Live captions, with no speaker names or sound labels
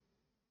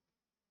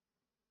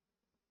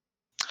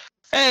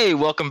Hey,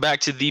 welcome back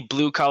to the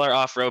Blue Collar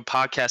Off-Road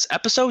Podcast,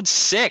 episode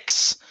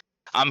 6.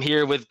 I'm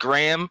here with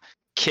Graham,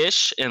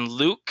 Kish, and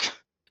Luke.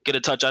 Going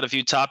to touch on a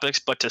few topics,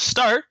 but to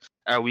start,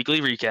 our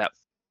weekly recap.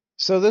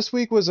 So this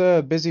week was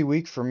a busy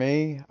week for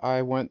me.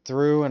 I went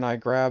through and I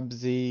grabbed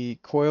the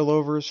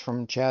coilovers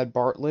from Chad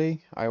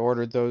Bartley. I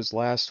ordered those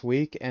last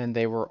week and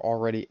they were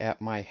already at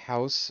my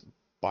house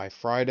by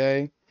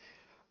Friday.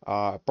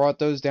 Brought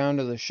those down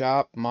to the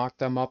shop, mocked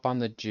them up on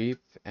the Jeep,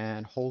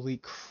 and holy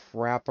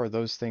crap, are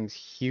those things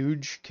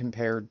huge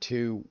compared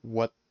to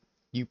what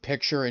you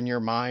picture in your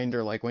mind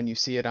or like when you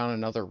see it on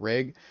another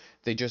rig.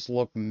 They just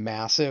look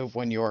massive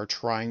when you are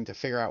trying to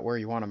figure out where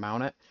you want to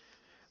mount it.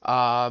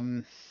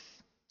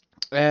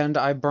 And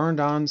I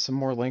burned on some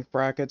more link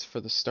brackets for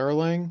the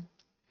Sterling.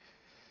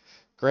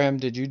 Graham,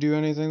 did you do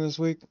anything this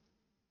week?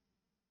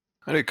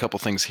 I did a couple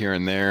things here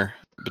and there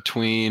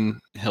between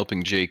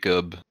helping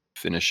Jacob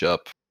finish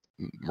up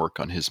work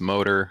on his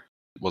motor.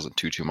 It wasn't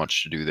too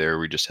much to do there.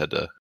 We just had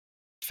to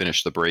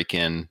finish the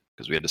break-in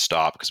because we had to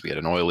stop because we had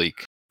an oil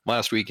leak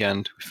last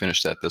weekend. We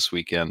finished that this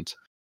weekend.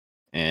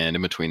 And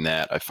in between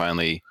that, I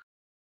finally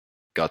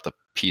got the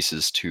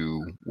pieces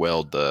to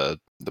weld the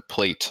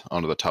plate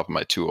onto the top of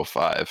my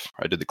 205.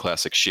 I did the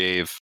classic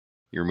shave.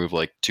 You remove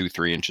like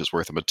 2-3 inches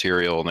worth of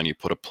material and then you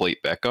put a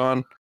plate back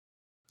on.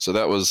 So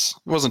it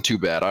wasn't too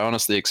bad. I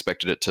honestly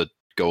expected it to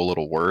go a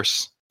little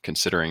worse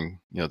considering,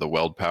 the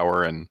weld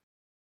power and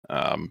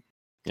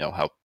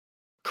how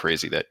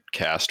crazy that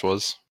cast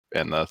was.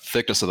 And the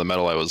thickness of the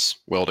metal I was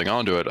welding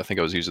onto it, I think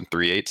I was using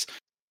 3/8,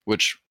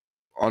 which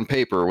on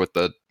paper with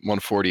the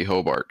 140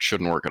 Hobart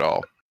shouldn't work at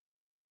all.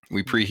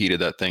 We preheated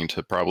that thing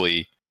to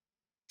probably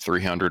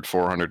 300,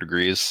 400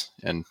 degrees,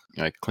 and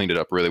I cleaned it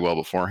up really well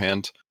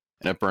beforehand,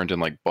 and it burned in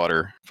like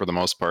butter for the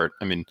most part.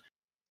 I mean,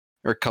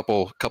 there are a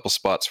couple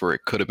spots where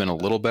it could have been a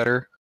little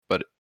better,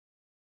 but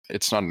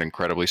it's not an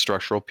incredibly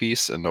structural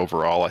piece, and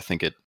overall, I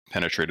think it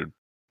penetrated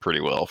pretty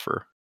well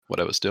for what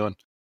I was doing.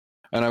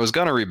 And I was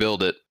gonna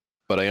rebuild it,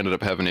 but I ended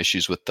up having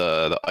issues with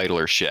the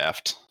idler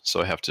shaft,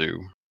 so I have to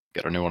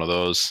get a new one of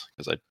those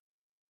because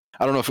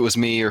I don't know if it was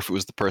me or if it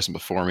was the person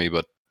before me,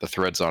 but the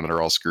threads on it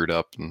are all screwed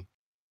up, and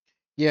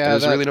Yeah,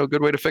 there's really no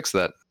good way to fix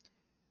that.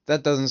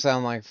 that doesn't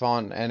sound like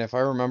fun. And if I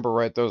remember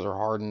right, those are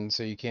hardened,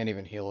 so you can't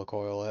even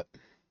helicoil it.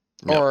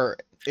 Yep. Or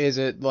is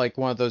it like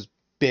one of those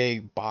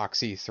big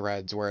boxy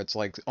threads where it's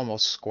like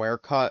almost square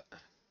cut?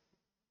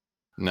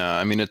 No,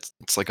 I mean it's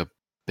like a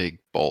big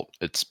bolt.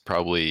 It's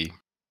probably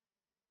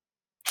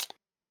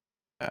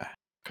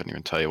couldn't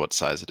even tell you what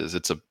size it is.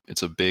 It's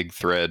a big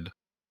thread.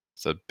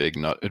 It's a big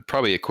nut. It's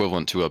probably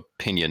equivalent to a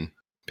pinion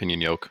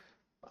yoke.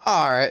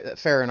 All right,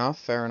 fair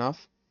enough.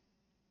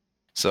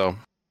 So,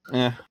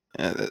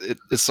 it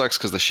sucks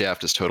because the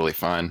shaft is totally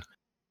fine,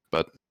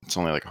 but it's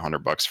only like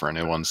 $100 for a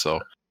new one.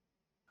 So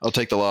I'll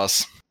take the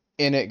loss.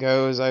 In it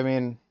goes. I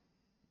mean,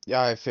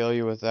 yeah, I feel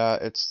you with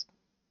that. It's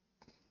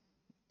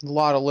a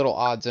lot of little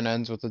odds and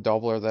ends with the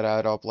doubler that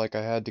add up. Like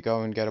I had to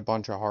go and get a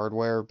bunch of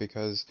hardware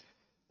because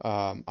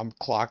I'm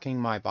clocking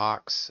my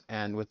box,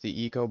 and with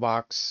the Eco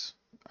box,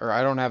 or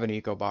I don't have an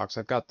Eco box.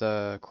 I've got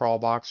the crawl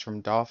box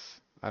from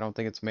Duff. I don't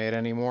think it's made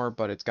anymore,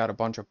 but it's got a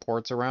bunch of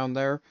ports around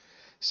there,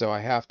 so I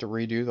have to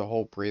redo the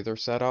whole breather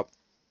setup.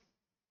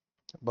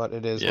 But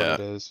it is what it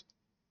is.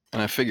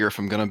 And I figure if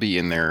I'm gonna be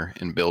in there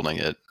and building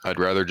it, I'd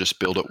rather just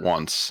build it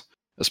once,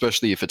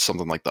 especially if it's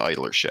something like the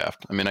idler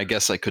shaft. I mean, I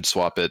guess I could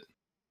swap it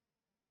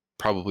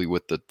probably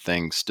with the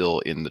thing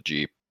still in the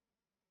Jeep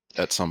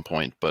at some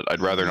point, but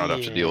I'd rather not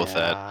have to deal with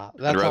that.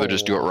 I'd rather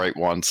just do it right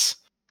once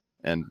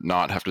and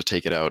not have to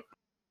take it out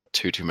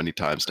too many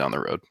times down the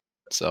road.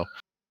 So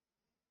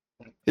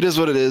it is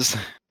what it is,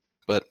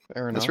 but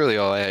that's really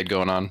all I had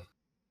going on.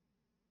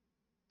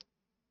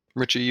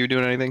 Richie, you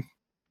doing anything?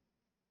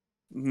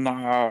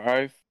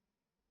 Nah,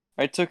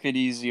 I took it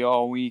easy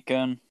all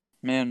weekend,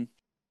 man.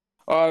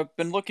 I've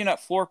been looking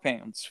at floor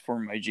pans for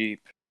my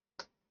Jeep.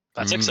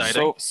 That's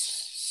exciting.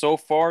 So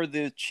far,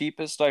 the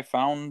cheapest I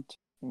found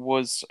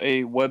was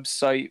a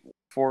website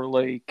for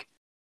like,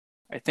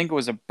 I think it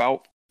was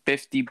about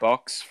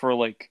 $50 for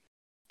like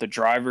the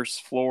driver's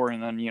floor,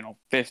 and then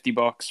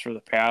 $50 for the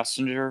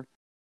passenger,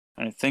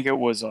 and I think it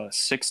was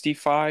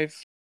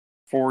 $65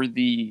 for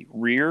the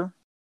rear.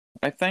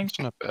 I think it's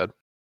not bad.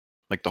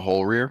 Like the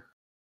whole rear.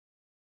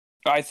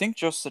 I think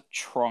just the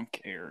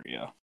trunk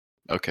area.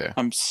 Okay.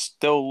 I'm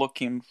still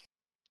looking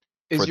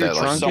for your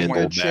trunk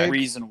somewhere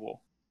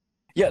reasonable.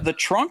 Yeah, the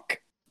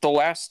trunk, the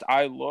last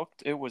I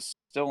looked, it was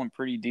still in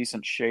pretty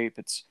decent shape.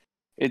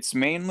 It's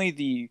mainly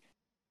the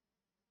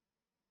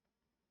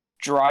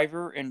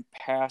driver and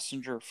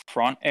passenger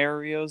front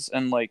areas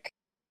and like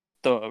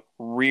the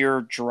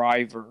rear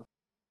driver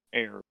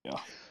area.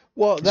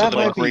 Well, that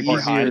might be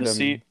easier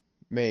to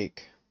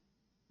make.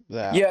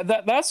 That. Yeah,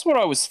 that's what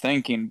I was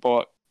thinking,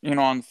 but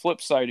on the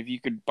flip side, if you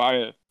could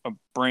buy a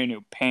brand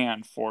new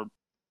pan for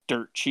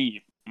dirt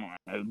cheap,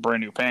 a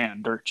brand new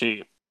pan, dirt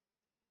cheap.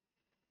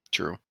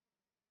 True.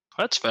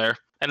 That's fair.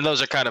 And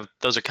those are kind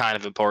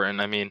of important.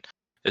 I mean,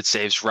 it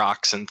saves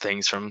rocks and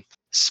things from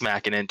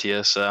smacking into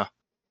you, so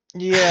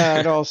Yeah,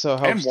 it also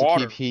helps to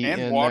keep heat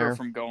and in water there.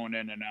 from going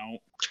in and out.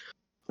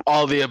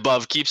 All the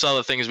above keeps all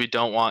the things we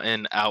don't want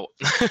in out.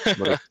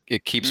 But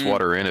it keeps Mm.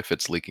 water in if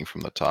it's leaking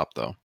from the top,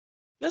 though.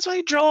 That's why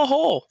you drill a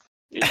hole.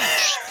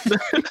 That's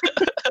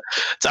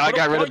how I Put a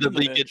got rid of plug the in the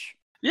leaking. bitch.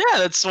 Yeah,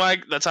 that's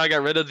how I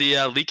got rid of the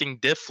leaking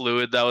diff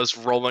fluid that was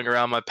rolling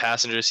around my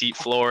passenger seat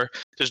floor.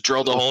 Just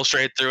drilled a hole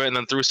straight through it and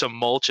then threw some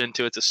mulch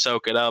into it to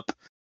soak it up.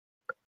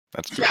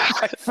 That's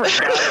I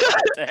forgot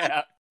about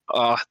that.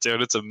 Oh,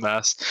 dude, it's a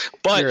mess.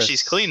 But You're a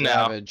she's clean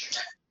now. savage.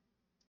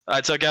 I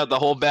took out the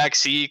whole back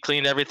seat,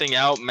 cleaned everything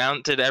out,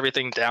 mounted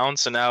everything down,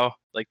 so now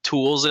like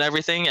tools and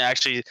everything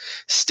actually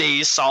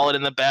stays solid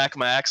in the back.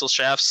 My axle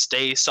shafts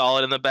stay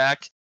solid in the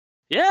back.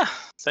 Yeah,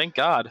 thank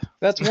God.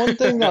 That's one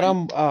thing that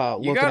I'm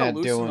You looking gotta at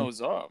loosen doing.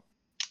 those up.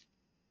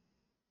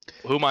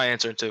 Who am I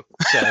answering to?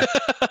 Sorry.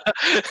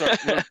 Sorry,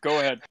 Luke, go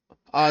ahead.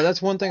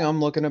 That's one thing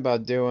I'm looking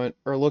at doing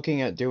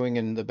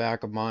in the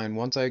back of mine.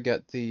 Once I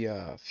get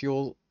the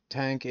fuel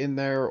tank in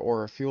there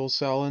or a fuel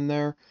cell in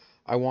there,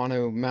 I want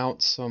to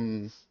mount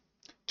some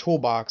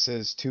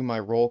toolboxes to my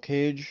roll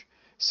cage,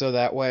 so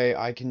that way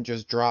I can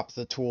just drop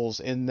the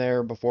tools in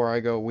there before I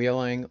go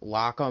wheeling,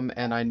 lock them,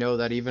 and I know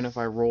that even if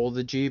I roll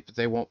the Jeep,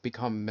 they won't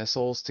become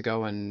missiles to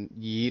go and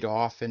yeet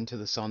off into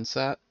the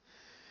sunset.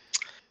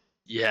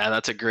 Yeah,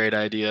 that's a great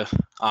idea,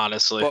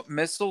 honestly. But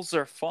missiles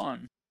are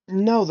fun.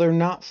 No, they're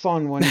not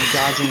fun when you're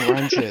dodging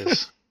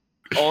wrenches.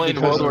 Only in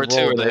because World you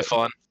War II are rolled they it.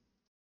 fun.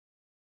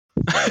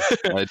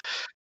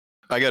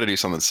 I got to do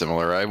something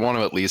similar. I want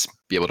to at least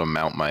be able to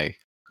mount my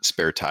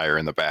spare tire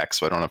in the back,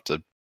 so I don't have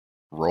to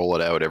roll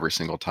it out every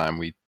single time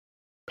we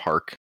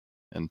park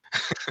and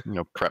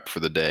prep for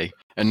the day.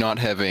 And not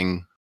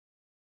having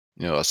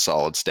a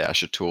solid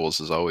stash of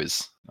tools is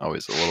always a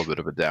little bit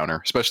of a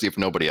downer, especially if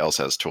nobody else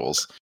has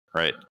tools,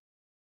 right?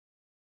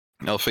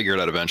 I'll figure it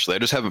out eventually. I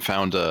just haven't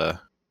found a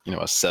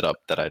setup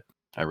that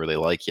I really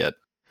like yet.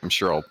 I'm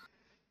sure I'll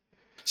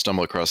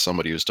stumble across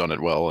somebody who's done it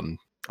well, and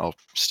I'll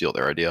steal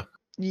their idea.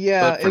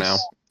 Yeah, But for now,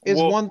 it's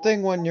Well- one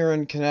thing when you're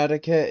in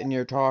Connecticut and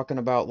you're talking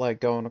about like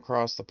going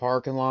across the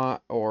parking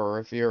lot, or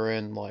if you're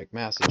in like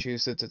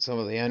Massachusetts at some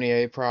of the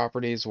NEA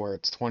properties where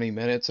it's 20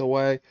 minutes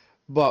away.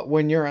 But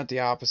when you're at the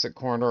opposite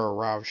corner of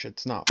Roush,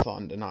 it's not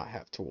fun to not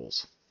have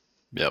tools.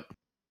 yep.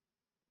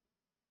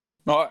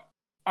 No,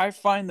 I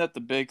find that the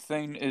big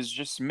thing is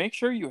just make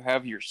sure you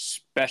have your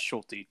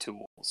specialty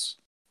tools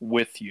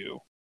with you.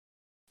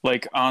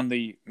 Like on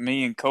me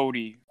and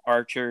Cody,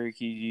 our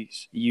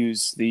Cherokees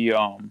use the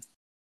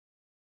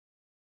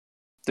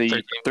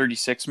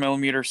 36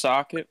 millimeter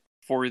socket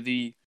for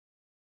the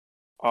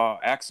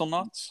axle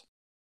nuts.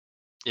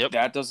 Yep.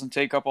 That doesn't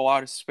take up a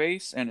lot of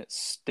space, and it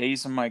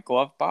stays in my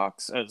glove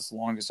box as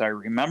long as I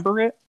remember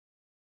it.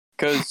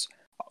 Because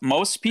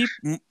most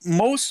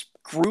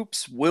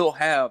groups will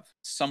have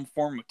some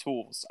form of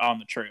tools on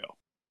the trail.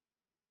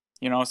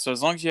 So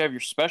as long as you have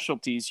your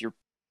specialties, you're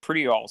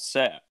pretty all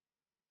set.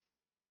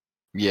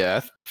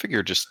 Yeah, I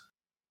figure just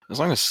as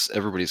long as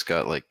everybody's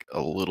got like a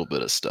little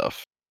bit of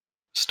stuff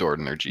stored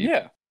in their Jeep,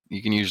 Yeah.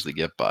 you can usually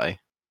get by.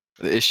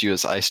 The issue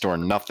is I store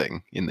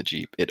nothing in the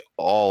Jeep. It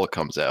all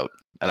comes out.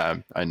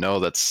 And I know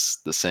that's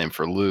the same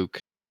for Luke.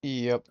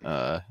 Yep.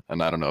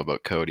 And I don't know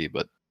about Cody,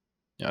 but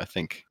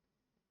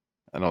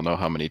I don't know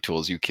how many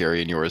tools you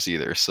carry in yours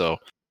either. So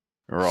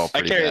we're all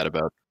pretty bad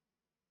about.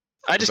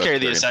 I just about carry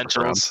the carrying stuff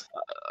around. essentials.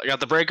 I got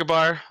the breaker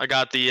bar. I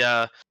got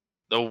the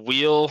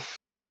wheel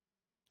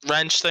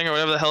wrench thing or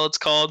whatever the hell it's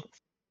called,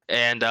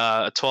 and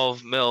a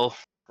 12 mil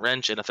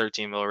wrench and a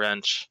 13 mil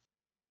wrench.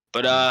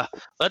 But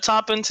let's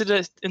hop into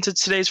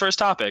today's first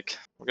topic.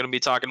 We're gonna be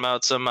talking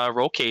about some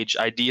roll cage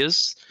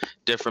ideas,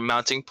 different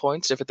mounting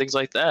points, different things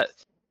like that.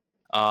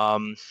 I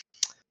don't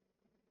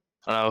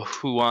know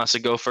who wants to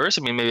go first.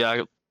 I mean, maybe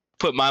I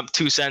put my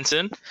 2 cents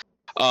in.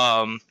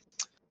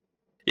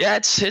 Yeah,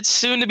 it's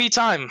soon to be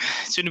time.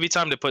 Soon to be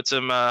time to put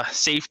some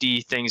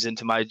safety things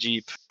into my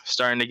Jeep.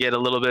 Starting to get a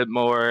little bit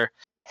more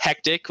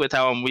hectic with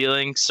how I'm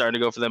wheeling. Starting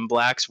to go for them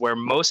blacks, where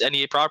most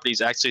NEA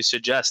properties actually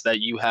suggest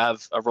that you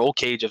have a roll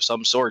cage of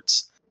some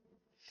sorts.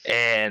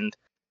 And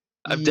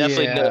I've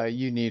definitely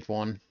you need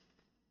one.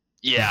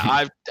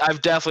 Yeah,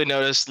 I've definitely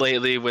noticed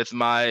lately with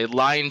my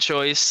line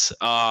choice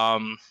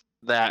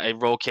that a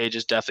roll cage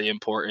is definitely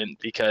important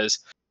because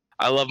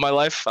I love my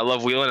life. I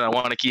love wheeling and I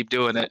want to keep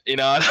doing it.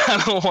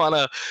 I don't want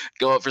to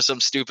go up for some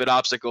stupid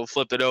obstacle,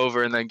 flip it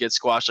over, and then get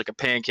squashed like a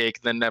pancake.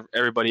 And then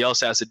everybody else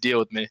has to deal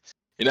with me.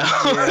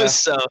 Yeah.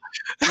 So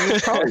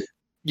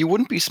You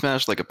wouldn't be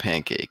smashed like a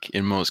pancake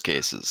in most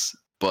cases,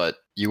 but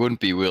you wouldn't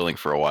be wheeling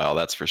for a while,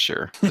 that's for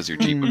sure, because your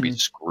Jeep would be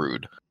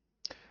screwed.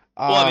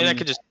 well, I mean, I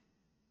could just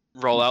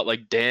roll out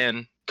like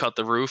Dan, cut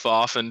the roof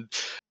off, and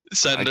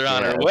send her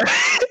on her way.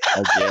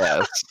 I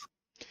guess.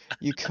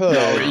 You could.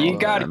 No, you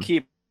got to man.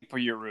 keep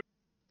your route.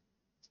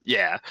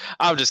 Yeah,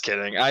 I'm just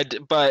kidding.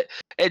 But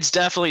it's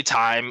definitely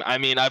time. I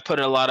mean, I put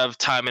a lot of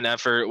time and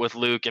effort with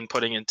Luke and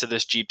putting into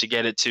this Jeep to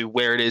get it to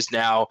where it is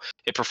now.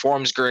 It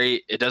performs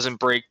great. It doesn't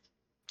break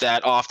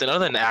that often,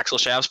 other than axle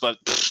shafts. But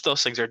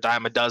those things are a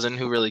dime a dozen.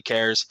 Who really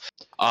cares?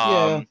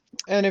 Yeah,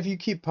 and if you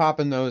keep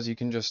popping those, you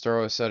can just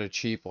throw a set of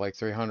cheap, like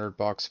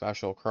 $300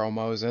 special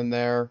chromos in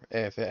there.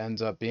 If it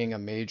ends up being a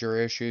major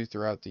issue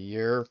throughout the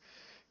year,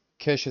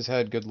 Kish has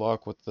had good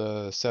luck with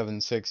the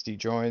 760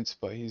 joints,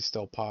 but he's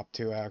still popped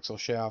 2 axle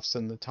shafts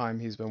in the time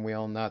he's been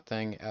wheeling that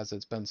thing as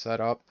it's been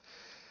set up.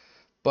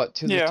 But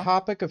to the Yeah.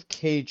 topic of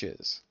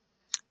cages,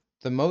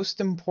 the most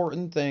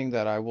important thing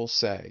that I will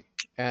say,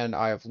 and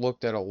I have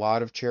looked at a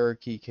lot of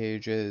Cherokee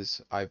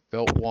cages, I've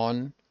built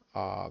one.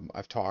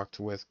 I've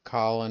talked with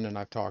Colin and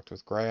I've talked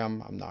with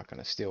Graham. I'm not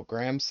going to steal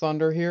Graham's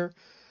thunder here,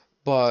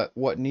 but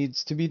what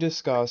needs to be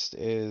discussed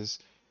is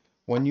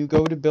when you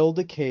go to build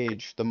a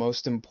cage, the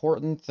most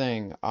important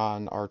thing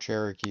on our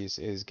Cherokees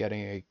is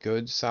getting a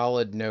good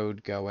solid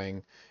node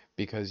going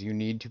because you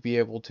need to be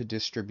able to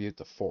distribute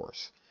the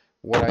force.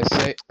 What I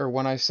say, or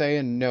when I say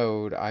a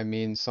node, I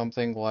mean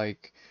something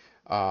like,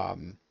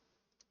 um,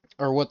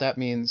 or what that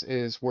means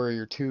is where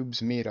your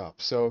tubes meet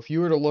up. So if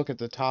you were to look at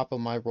the top of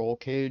my roll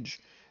cage,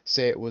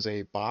 say it was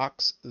a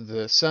box,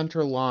 the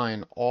center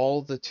line,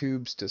 all the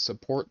tubes to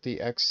support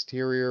the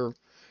exterior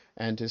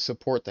and to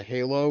support the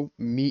halo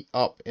meet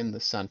up in the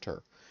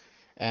center.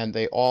 And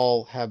they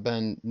all have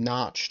been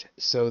notched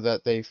so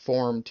that they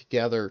form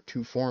together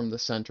to form the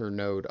center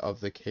node of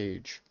the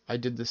cage. I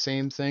did the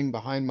same thing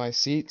behind my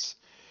seats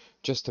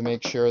just to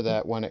make sure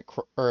that when it,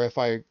 or if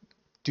I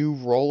do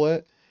roll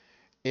it,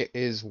 it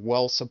is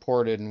well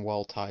supported and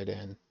well tied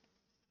in.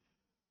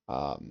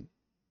 Um,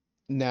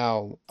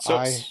 now So,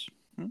 I,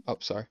 oh,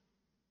 sorry.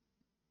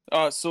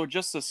 so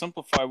just to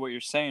simplify what you're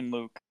saying,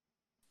 Luke,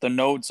 the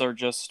nodes are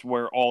just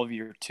where all of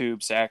your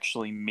tubes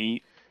actually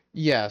meet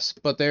Yes,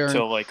 but they are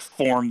to like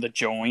form the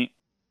joint.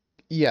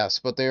 yes,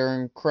 but they are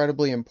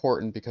incredibly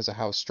important because of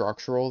how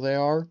structural they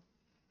are.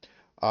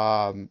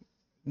 Um,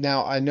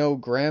 Now I know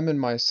Graham and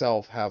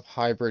myself have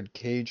hybrid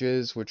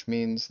cages, which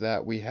means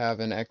that we have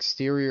an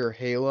exterior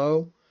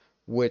halo,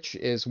 which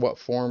is what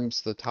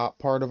forms the top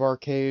part of our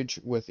cage,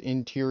 with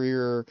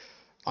interior.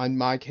 On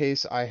my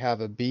case, I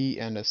have a B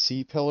and a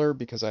C pillar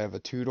because I have a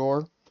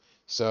two-door.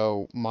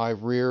 So my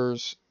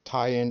rears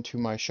tie into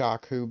my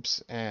shock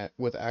hoops and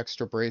with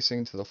extra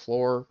bracing to the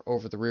floor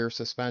over the rear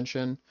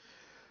suspension.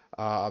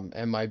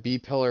 And my B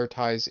pillar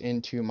ties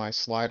into my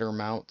slider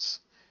mounts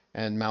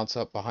and mounts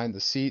up behind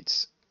the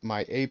seats.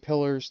 My A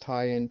pillars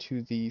tie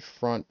into the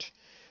front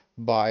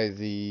by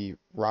the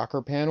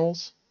rocker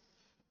panels.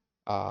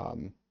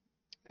 Um,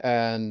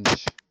 and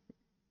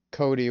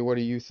Cody, what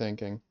are you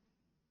thinking?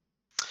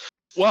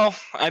 Well,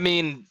 I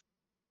mean,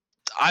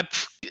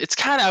 it's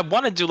kind of I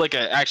want to do like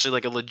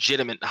a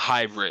legitimate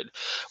hybrid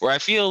where I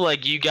feel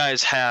like you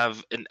guys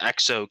have an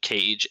exo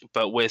cage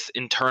but with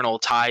internal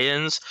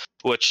tie-ins,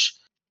 which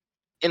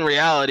in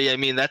reality, I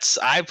mean,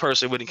 I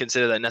personally wouldn't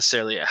consider that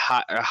necessarily a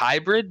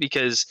hybrid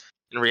because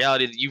in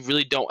reality, you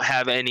really don't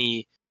have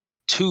any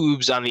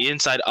tubes on the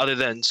inside other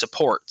than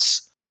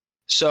supports.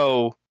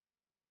 So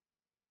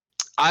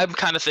I'm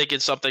kind of thinking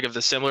something of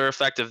the similar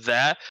effect of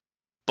that,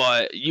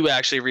 but you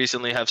actually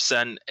recently have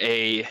sent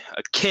a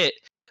kit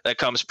that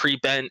comes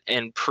pre-bent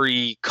and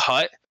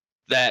pre-cut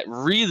that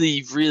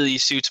really, really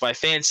suits my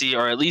fancy,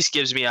 or at least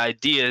gives me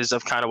ideas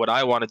of kind of what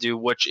I want to do,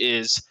 which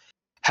is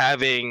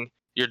having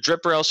your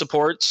drip rail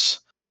supports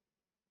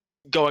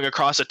going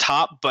across the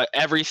top, but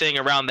everything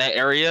around that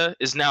area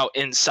is now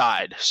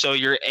inside. So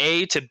your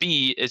A to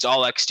B is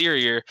all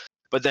exterior,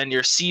 but then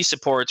your C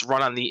supports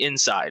run on the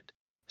inside.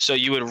 So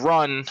you would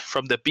run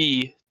from the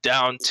B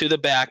down to the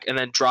back and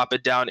then drop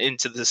it down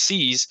into the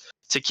C's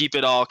to keep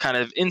it all kind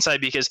of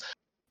inside because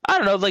I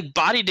don't know, like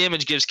body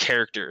damage gives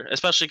character,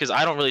 especially because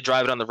I don't really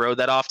drive it on the road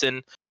that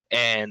often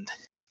and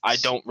I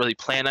don't really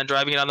plan on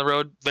driving it on the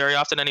road very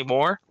often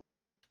anymore.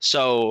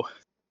 So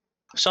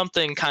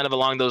something kind of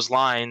along those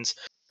lines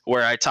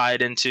where I tie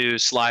it into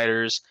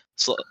sliders,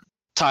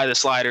 tie the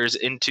sliders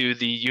into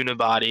the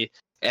unibody,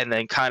 and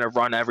then kind of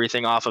run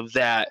everything off of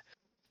that.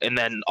 And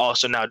then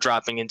also now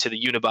dropping into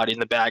the unibody in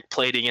the back,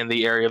 plating in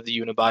the area of the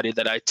unibody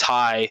that I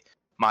tie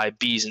my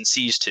B's and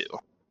C's to.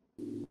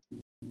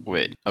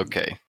 Wait,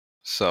 okay.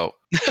 So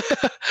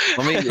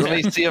let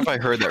me see if I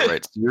heard that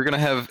right. So you're gonna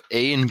have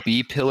A and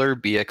B pillar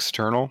be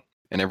external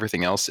and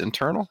everything else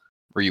internal?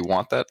 Or you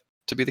want that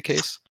to be the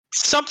case?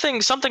 Something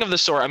of the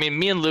sort. I mean,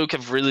 me and Luke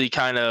have really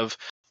kind of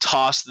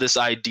tossed this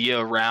idea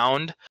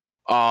around.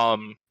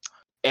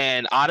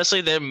 And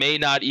honestly, there may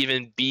not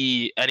even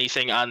be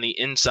anything on the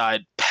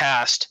inside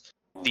past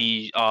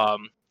the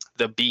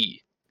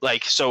B.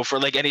 Like, so for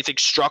like anything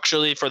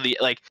structurally for the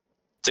like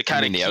to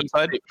kind of the keep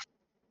outside?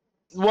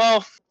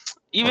 well,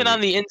 even Or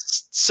on the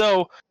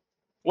so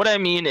what I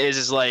mean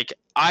is like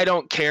I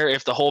don't care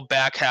if the whole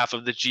back half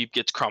of the Jeep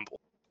gets crumbled.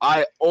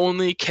 I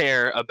only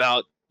care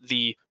about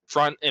the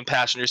front and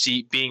passenger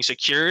seat being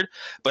secured,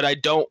 but I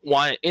don't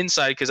want it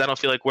inside because I don't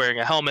feel like wearing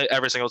a helmet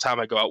every single time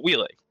I go out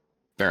wheeling.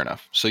 Fair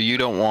enough. So you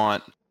don't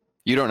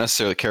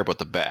necessarily care about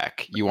the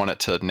back. You want it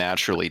to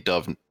naturally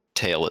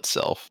dovetail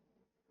itself.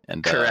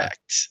 And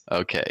Correct.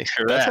 Okay.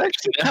 Correct. That's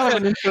actually kind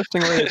of an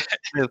interesting way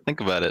to think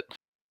about it.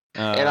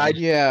 And I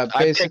Yeah,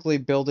 I picked basically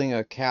building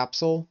a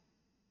capsule.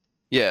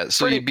 Yeah,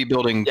 so pretty you'd be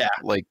building yeah.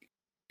 like,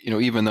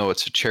 even though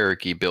it's a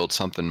Cherokee, build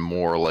something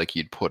more like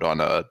you'd put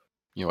on a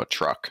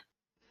truck.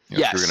 If you're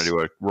Yes. gonna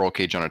do a roll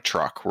cage on a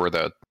truck,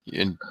 where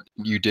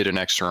you did an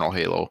external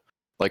halo,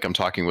 like I'm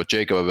talking with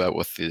Jacob about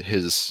with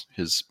his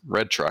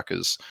red truck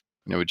is,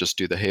 we just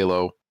do the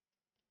halo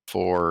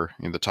for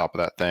the top of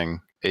that thing,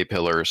 A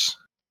pillars,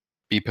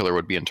 B pillar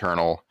would be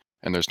internal,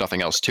 and there's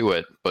nothing else to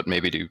it, but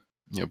maybe do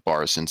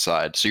bars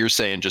inside. So you're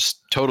saying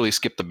just totally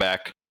skip the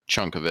back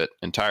chunk of it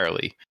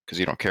entirely because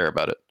you don't care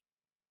about it.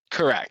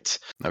 Correct.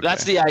 Okay.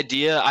 That's the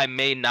idea. I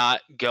may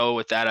not go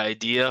with that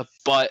idea,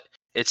 but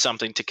it's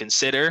something to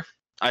consider.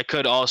 I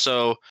could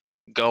also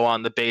go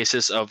on the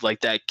basis of like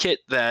that kit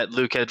that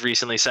Luke had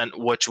recently sent,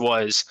 which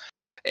was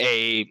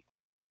a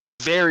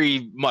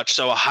very much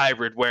so a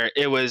hybrid where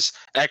it was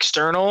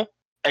external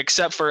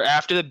except for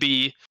after the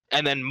B,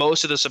 and then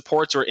most of the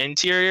supports were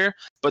interior,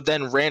 but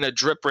then ran a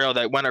drip rail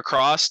that went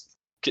across,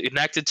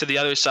 connected to the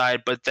other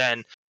side, but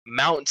then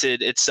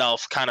mounted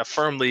itself kind of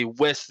firmly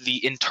with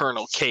the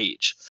internal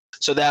cage.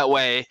 So that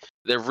way,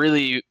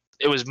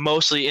 it was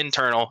mostly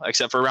internal,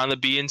 except for around the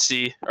B and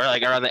C, or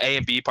like around the A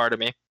and B part of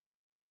me,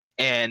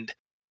 and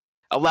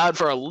allowed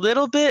for a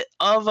little bit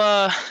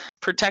of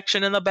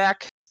protection in the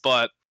back.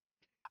 But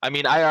I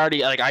mean,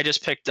 I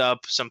just picked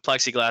up some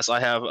plexiglass.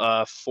 I have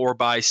a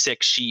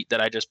 4x6 sheet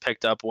that I just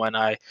picked up when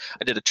I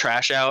did a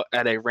trash out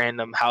at a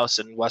random house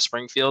in West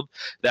Springfield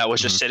that was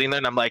just sitting there,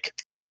 and I'm like,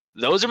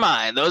 those are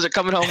mine. Those are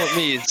coming home with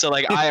me. So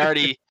like I have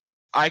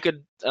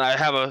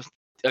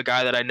a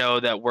guy that I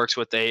know that works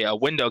with a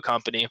window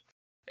company,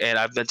 and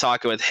I've been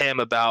talking with him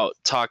about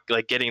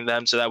getting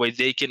them so that way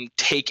they can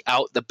take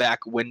out the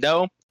back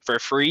window for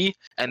free,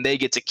 and they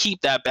get to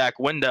keep that back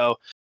window,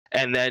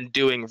 and then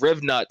doing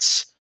riv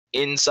nuts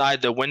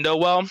inside the window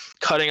well,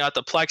 cutting out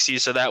the plexi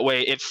so that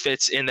way it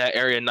fits in that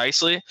area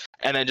nicely,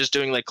 and then just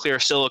doing like clear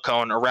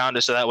silicone around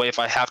it so that way if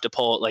I have to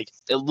pull it, like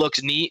it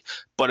looks neat,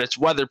 but it's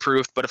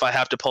weatherproof, but if I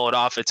have to pull it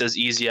off, it's as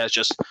easy as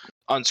just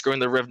unscrewing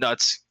the riv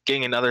nuts,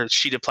 getting another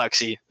sheet of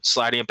plexi,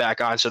 sliding it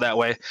back on so that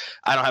way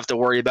I don't have to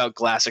worry about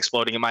glass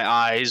exploding in my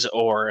eyes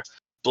or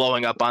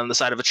blowing up on the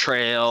side of a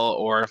trail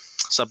or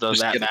something of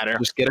that matter.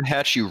 Just get a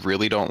hatch you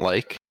really don't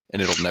like,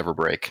 and it'll never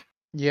break.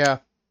 Yeah.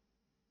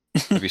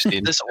 Have you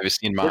seen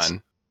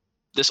mine?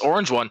 This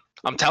orange one,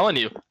 I'm telling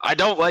you, I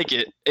don't like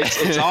it.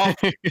 It's all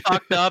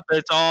fucked up.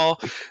 It's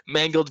all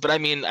mangled. But I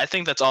mean, I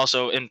think that's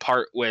also in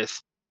part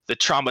with the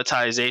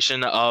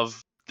traumatization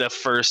of the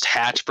first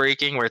hatch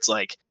breaking, where it's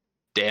like,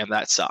 damn,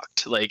 that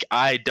sucked. Like,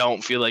 I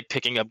don't feel like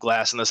picking up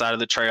glass on the side of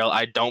the trail.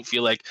 I don't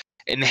feel like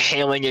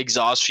inhaling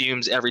exhaust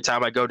fumes every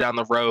time I go down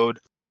the road.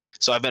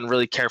 So I've been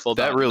really careful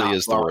about that. Really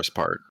is the worst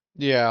part.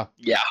 Yeah.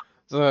 Yeah.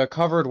 The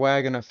covered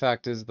wagon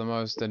effect is the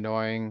most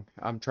annoying.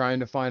 I'm trying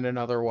to find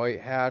another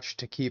white hatch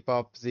to keep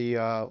up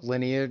the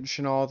lineage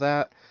and all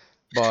that,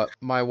 but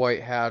my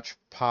white hatch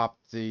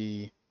popped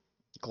the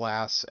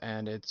glass,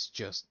 and it's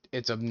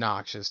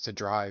obnoxious to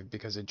drive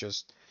because it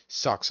just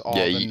sucks all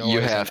the noise. You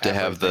have to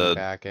have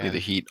the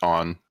heat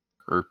on,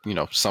 or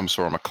some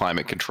sort of a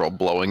climate control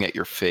blowing at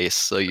your face,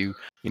 so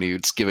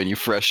it's giving you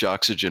fresh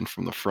oxygen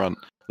from the front.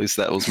 At least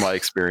that was my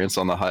experience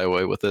on the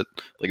highway with it.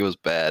 Like, it was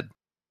bad.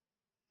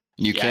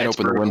 You can't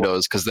open the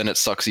windows because then it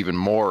sucks even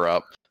more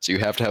up. So you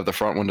have to have the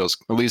front windows,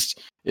 at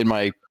least in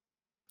my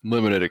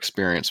limited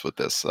experience with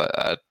this.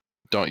 I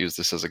don't use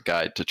this as a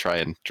guide to try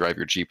and drive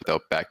your Jeep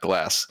without back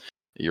glass.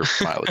 Your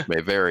mileage may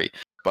vary.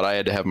 But I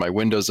had to have my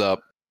windows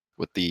up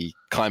with the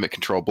climate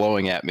control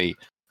blowing at me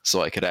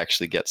so I could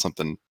actually get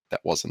something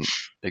that wasn't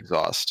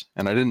exhaust.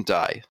 And I didn't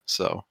die.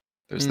 So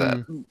there's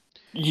that.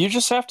 You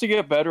just have to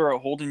get better at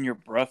holding your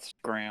breath,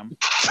 Graham.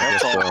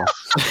 That's all.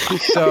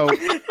 So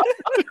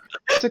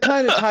to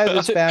kind of tie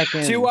this back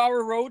in,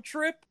 2-hour road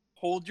trip,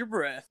 hold your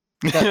breath.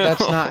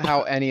 That's not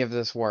how any of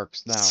this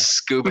works now.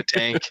 Scuba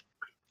tank.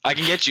 I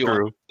can get you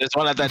one. There's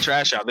one at that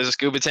trash out. There's a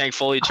scuba tank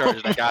fully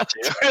charged. I got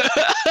you.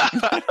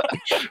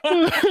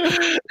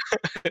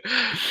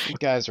 You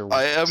guys are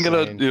I'm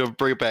going to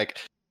bring it back.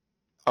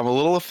 I'm a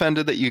little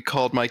offended that you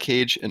called my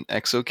cage an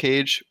exo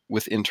cage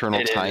with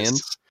internal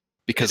tie-ins,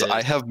 because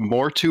I have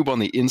more tube on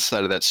the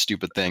inside of that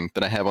stupid thing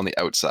than I have on the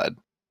outside.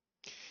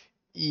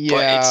 Yeah.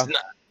 But it's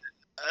not,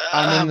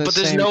 I'm in the but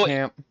same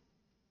camp.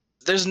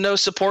 There's no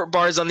support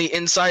bars on the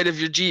inside of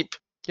your Jeep.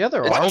 Yeah,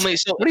 there It's are. only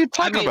so. What are you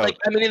talking about?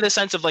 I mean, in the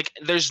sense of like,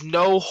 there's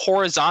no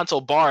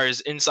horizontal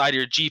bars inside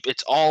your Jeep.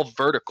 It's all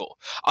vertical.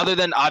 Other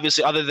than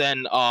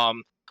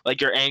like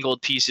your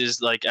angled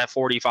pieces like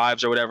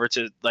F45s or whatever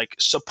to like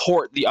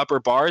support the upper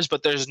bars,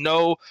 but there's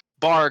no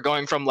bar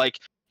going from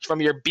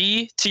your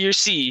B to your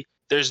C.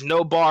 There's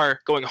no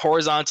bar going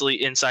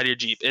horizontally inside your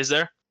Jeep, is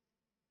there?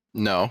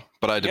 No,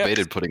 but I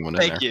debated putting one in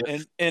there. Thank you.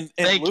 And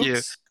Thank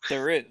Luke's,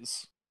 there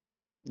is.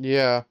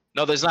 Yeah.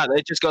 No, there's not.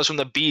 It just goes from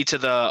the B to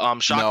the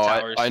shock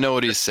towers. I know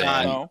what he's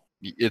saying. No.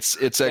 It's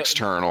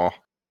external.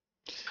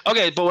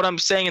 Okay, but what I'm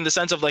saying in the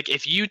sense of like,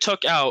 if you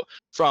took out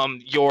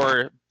from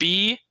your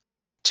B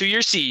to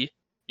your C,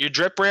 your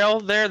drip rail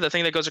there, the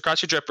thing that goes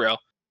across your drip rail,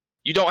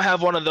 You don't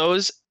have one of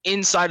those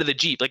inside of the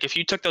Jeep. Like if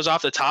you took those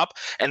off the top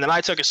and then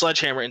I took a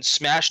sledgehammer and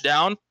smashed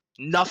down,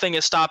 nothing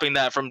is stopping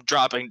that from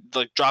dropping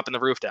the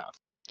roof down.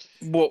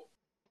 Well,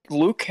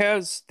 Luke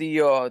has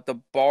the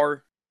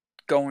bar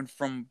going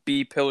from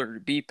B pillar to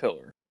B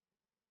pillar.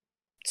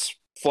 It's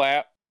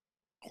flat,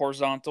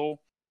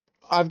 horizontal.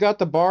 I've got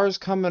the bars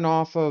coming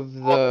off of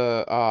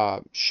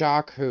the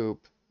shock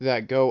hoop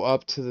that go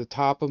up to the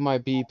top of my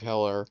B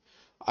pillar.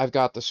 I've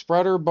got the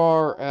spreader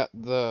bar at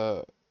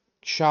the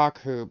shock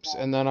hoops,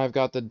 and then I've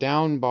got the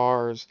down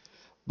bars.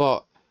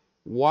 But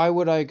why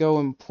would I go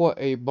and put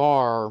a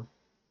bar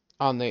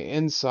on the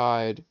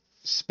inside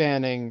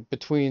spanning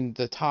between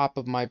the top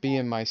of my B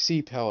and my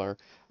C pillar?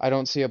 I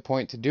don't see a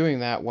point to doing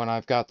that when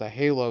I've got the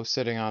halo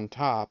sitting on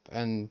top.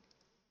 And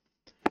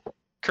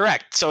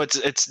Correct. So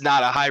it's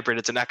not a hybrid,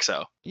 it's an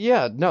EXO.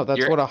 yeah, no, that's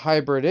You're- what a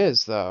hybrid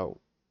is, though.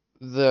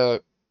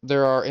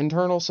 There are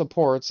internal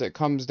supports. It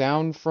comes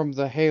down from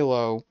the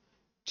halo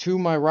to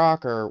my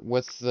rocker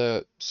with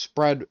the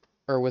spread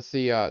or with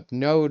the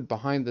node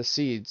behind the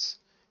seats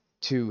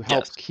to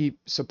help Yes.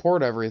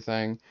 support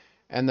everything.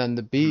 And then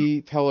the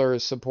B pillar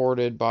is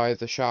supported by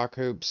the shock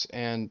hoops,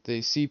 and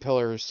the C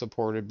pillar is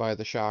supported by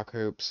the shock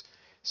hoops.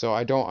 So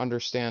I don't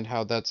understand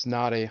how that's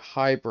not a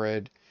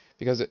hybrid,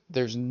 because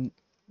there's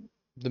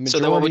the So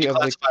then what would majority you of the.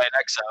 classify an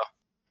EXO?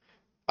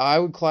 I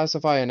would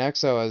classify an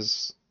EXO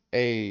as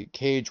a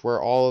cage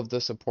where all of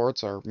the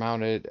supports are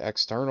mounted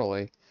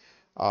externally.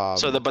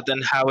 But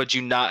then how would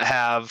you not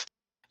have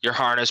your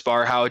harness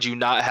bar? How would you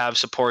not have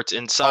supports A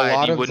inside?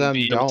 lot You of wouldn't them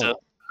be able to. don't.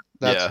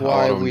 That's Yeah, a lot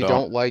why of them we don't.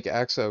 don't like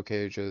EXO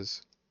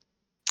cages.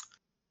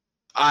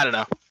 I don't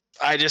know.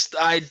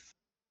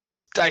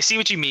 I see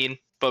what you mean,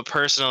 but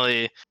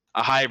personally,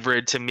 a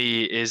hybrid to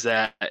me is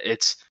that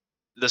it's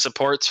the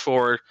supports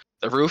for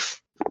the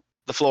roof,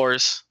 the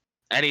floors,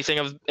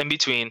 anything in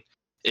between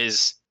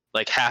is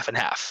like half and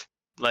half.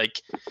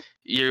 Like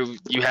you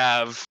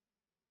have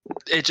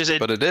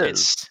But it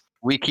is.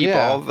 We keep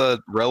Yeah. all the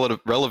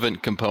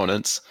relevant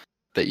components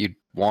that you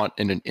want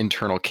in an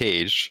internal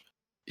cage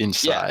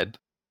inside,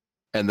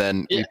 and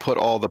then we Yeah. put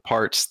all the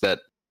parts that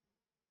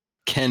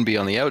can be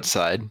on the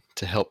outside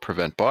to help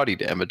prevent body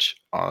damage.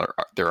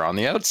 They're on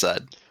the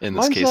outside. In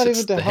this Mine's case, not it's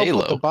even to the help with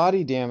the halo.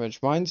 body damage.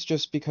 Mine's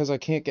just because I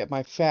can't get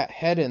my fat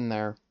head in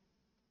there.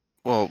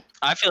 Well,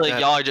 I feel like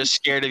that- y'all are just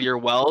scared of your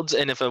welds,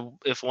 and if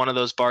one of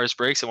those bars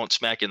breaks, it won't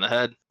smack you in the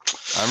head.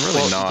 I'm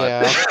really not.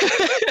 Yeah.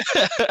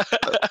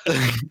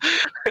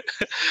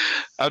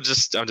 I'm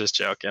just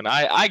joking.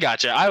 I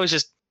gotcha. I was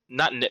just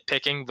not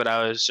nitpicking, but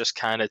I was just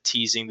kind of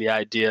teasing the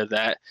idea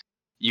that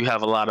you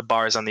have a lot of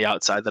bars on the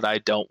outside that I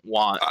don't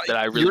want. That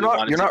I really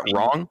want. You're not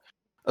wrong.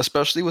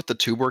 Especially with the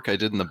tube work I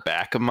did in the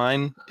back of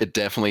mine, it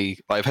definitely.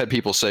 I've had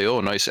people say,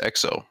 "Oh, nice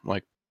EXO."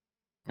 Like,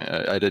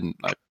 I didn't.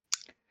 I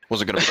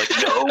wasn't gonna be like,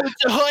 "No,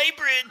 it's a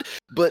hybrid."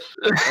 But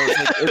I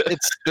was like,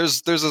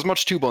 there's as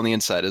much tube on the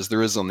inside as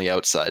there is on the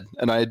outside,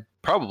 and I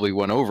probably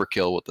went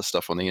overkill with the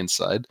stuff on the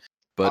inside.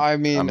 But I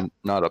mean, I'm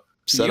not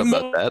upset You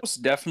about that.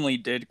 most definitely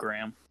did,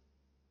 Graham.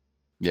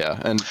 Yeah,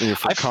 and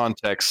for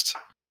context,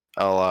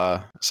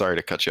 I'll sorry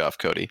to cut you off,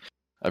 Cody.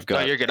 I've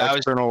got you're good.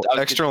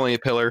 external A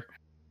pillar,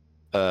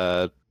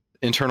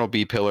 internal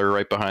B pillar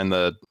right behind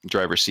the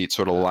driver's seat,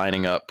 sort of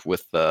lining up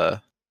with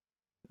the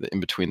in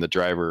between the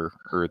driver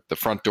or the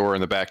front door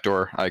and the back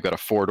door. I got a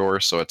 4-door,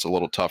 so it's a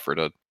little tougher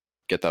to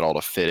get that all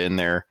to fit in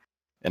there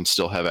and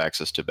still have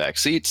access to back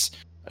seats.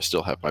 I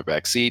still have my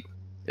back seat.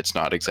 It's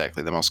not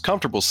exactly the most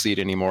comfortable seat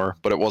anymore,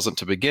 but it wasn't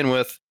to begin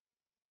with.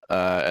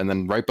 And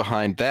then right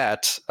behind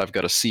that, I've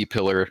got a C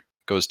pillar,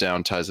 goes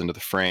down, ties into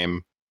the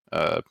frame.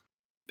 A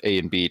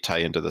and B tie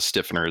into the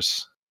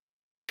stiffeners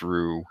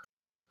through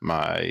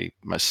my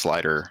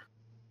slider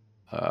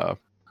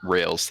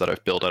rails that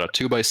I've built out of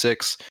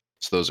 2x6.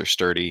 So those are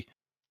sturdy.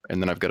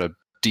 And then I've got a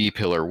D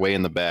pillar way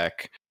in the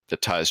back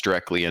that ties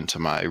directly into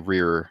my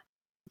rear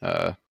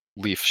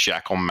leaf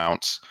shackle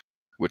mounts,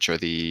 which are I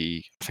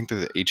think they're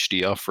the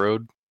HD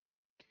off-road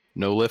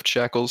no lift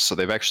shackles. So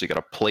they've actually got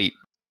a plate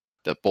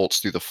that bolts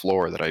through the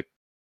floor that I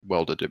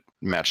welded. It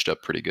matched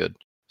up pretty good.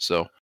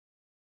 So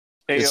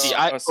Hey, it's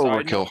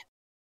overkill.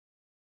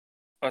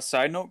 A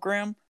side note,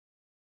 Graham,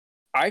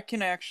 I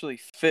can actually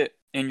fit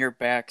in your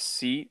back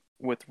seat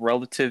with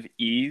relative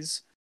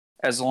ease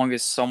as long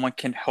as someone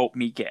can help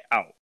me get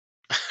out.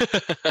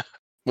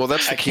 Well,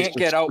 that's the I case can't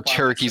get out with by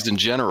Cherokees in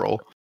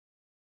general.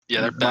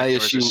 Yeah, their My back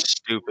doors issue- are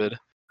stupid.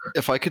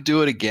 If I could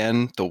do it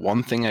again, the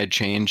one thing I'd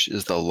change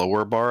is the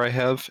lower bar I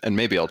have, and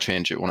maybe I'll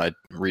change it when I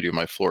redo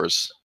my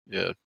floors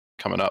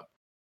coming up.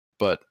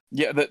 But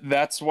Yeah,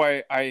 that's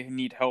why I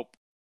need help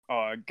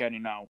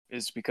getting out,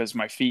 is because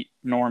my feet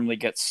normally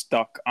get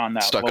stuck on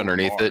that stuck lower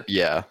underneath bar. it,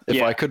 yeah. If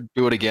Yeah. I could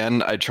do it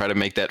again, I'd try to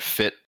make that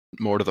fit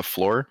more to the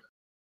floor,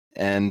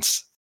 and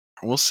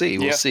we'll see.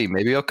 We'll Yeah. see.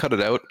 Maybe I'll cut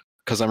it out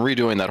because I'm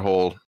redoing that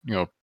whole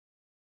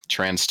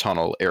trans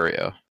tunnel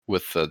area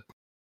with the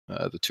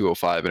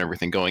 205 and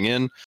everything going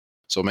in.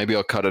 So maybe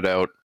I'll cut it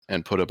out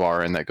and put a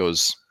bar in that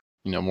goes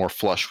more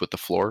flush with the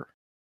floor.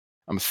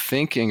 I'm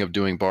thinking of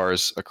doing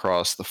bars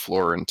across the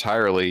floor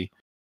entirely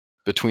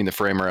between the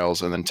frame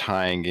rails and then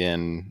tying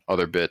in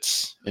other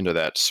bits into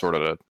that sort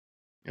of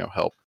to,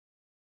 help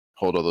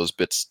hold all those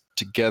bits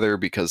together,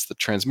 because the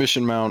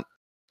transmission mount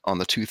on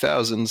the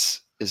 2000s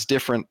is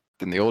different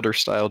than the older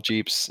style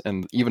Jeeps,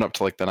 and even up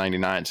to like the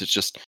 99s. It's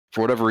just,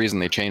 for whatever reason,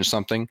 they changed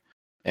something,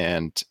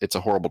 and it's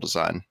a horrible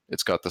design.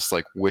 It's got this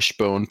like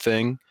wishbone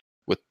thing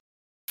with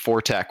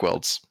 4 tack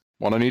welds,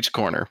 one on each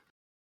corner,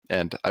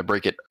 and I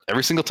break it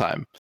every single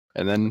time.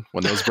 And then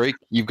when those break,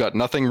 you've got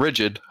nothing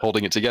rigid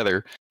holding it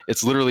together.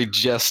 It's literally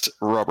just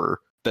rubber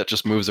that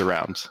just moves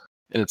around,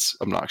 and it's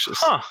obnoxious.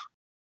 Huh.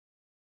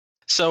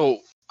 So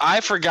I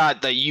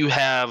forgot that you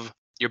have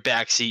your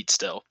back seat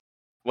still.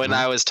 When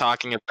I was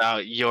talking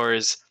about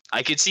yours,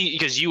 I could see,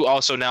 because you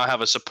also now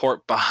have a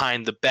support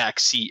behind the back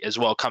seat as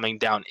well, coming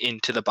down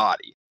into the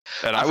body.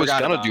 And I was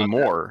gonna do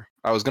more.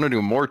 I was gonna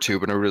do more too,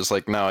 but it was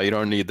like, no, you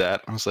don't need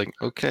that. I was like,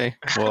 okay,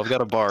 well, I've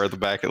got a bar at the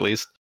back at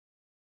least.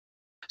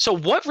 So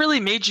what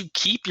really made you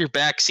keep your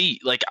back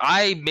seat? Like,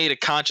 I made a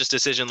conscious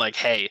decision, like,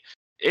 hey,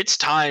 it's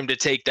time to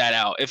take that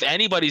out. If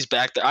anybody's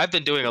back there, I've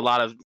been doing a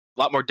lot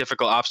more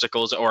difficult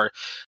obstacles, or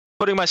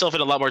putting myself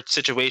in a lot more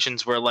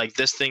situations where like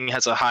this thing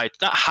has a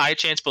not high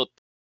chance, but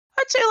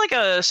I'd say like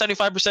a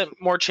 75%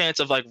 more chance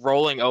of like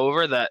rolling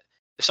over. That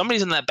if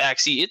somebody's in that back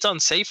seat, it's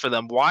unsafe for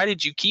them. Why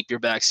did you keep your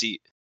back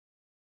seat?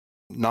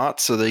 Not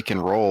so they can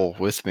roll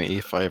with me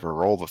if I ever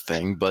roll the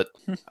thing, but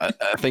I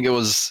think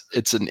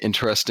it's an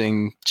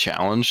interesting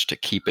challenge to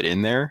keep it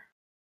in there,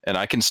 and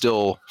I can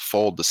still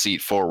fold the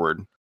seat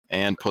forward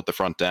and put the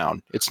front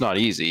down. It's not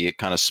easy. It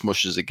kind of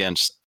smushes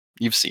against,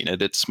 you've seen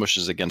it, it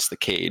smushes against the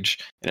cage,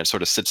 and it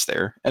sort of sits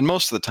there. And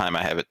most of the time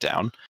I have it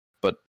down,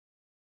 but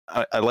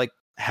I like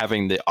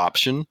having the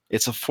option.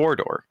 It's a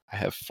 4-door. I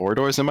have 4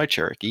 doors in my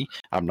Cherokee.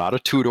 I'm not a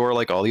 2-door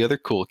like all the other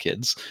cool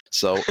kids.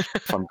 So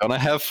if I'm going to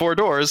have 4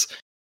 doors,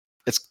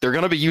 they're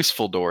going to be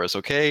useful doors,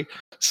 okay?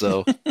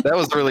 So that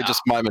was really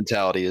just my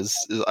mentality is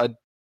I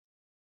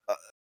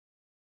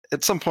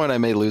at some point I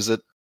may lose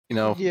it,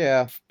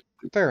 Yeah,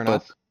 fair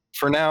enough. But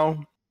for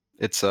now,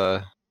 it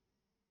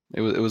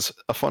was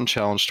a fun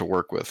challenge to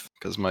work with,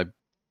 because my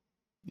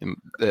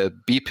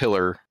B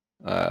pillar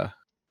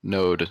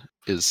node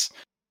is,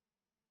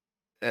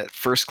 at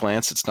first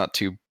glance, it's not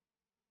too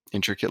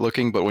intricate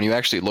looking, but when you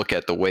actually look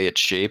at the way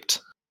it's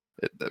shaped,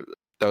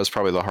 that was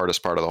probably the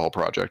hardest part of the whole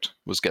project,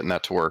 was getting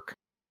that to work.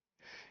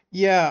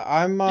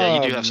 Yeah,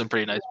 Yeah, you do have some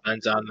pretty nice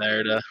bends on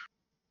there to.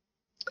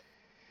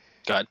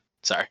 Go ahead.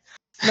 Sorry.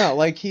 No,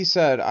 like he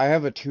said, I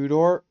have a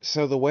 2-door,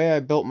 so the way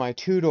I built my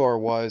 2-door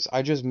was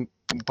I just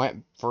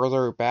went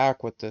further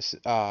back with this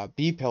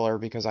B pillar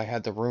because I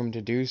had the room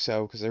to do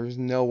so, because there was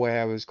no way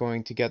I was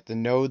going to get the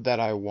node that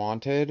I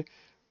wanted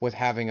with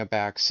having a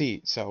back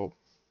seat. So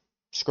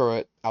screw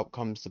it, out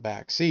comes the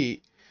back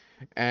seat.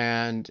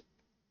 And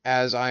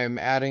as I am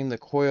adding the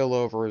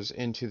coilovers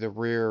into the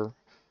rear,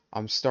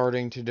 I'm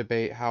starting to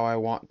debate how I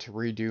want to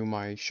redo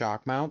my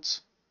shock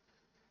mounts.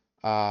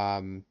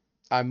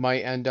 I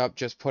might end up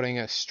just putting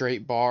a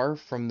straight bar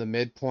from the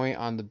midpoint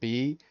on the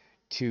B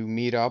to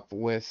meet up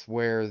with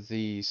where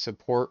the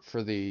support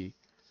for the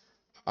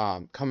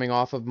coming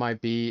off of my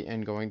B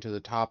and going to the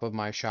top of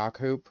my shock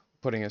hoop,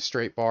 putting a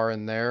straight bar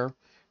in there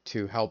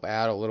to help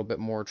add a little bit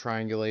more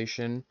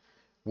triangulation,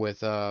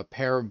 with a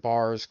pair of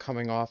bars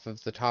coming off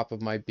of the top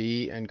of my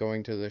B and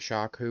going to the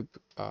shock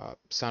hoop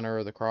center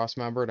of the cross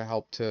member to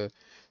help to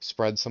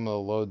spread some of the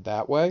load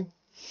that way.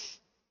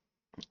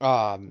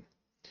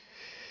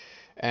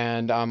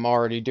 And I'm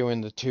already doing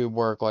the tube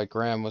work like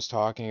Graham was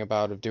talking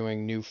about, of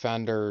doing new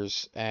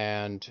fenders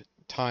and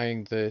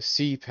tying the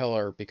C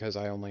pillar, because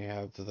I only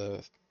have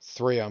the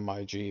 3 on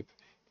my Jeep,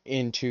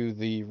 into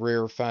the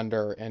rear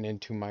fender and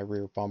into my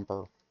rear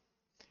bumper,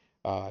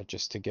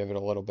 just to give it a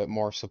little bit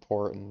more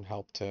support and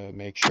help to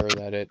make sure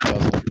that it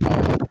doesn't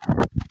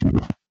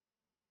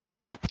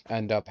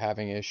end up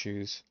having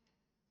issues.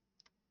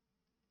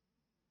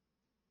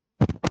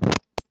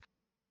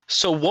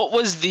 So what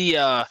was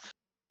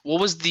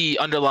the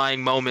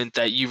underlying moment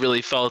that you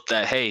really felt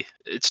that, hey,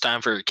 it's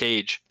time for a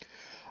cage?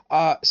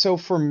 So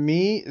for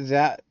me,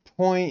 that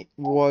point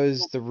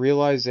was the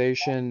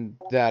realization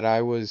that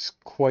I was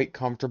quite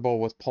comfortable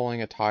with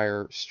pulling a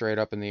tire straight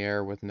up in the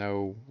air with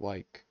no,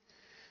 like,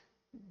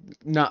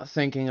 not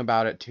thinking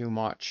about it too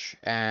much.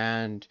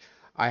 And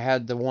I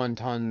had the 1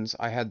 tons,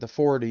 I had the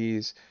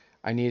 40s,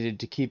 I needed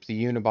to keep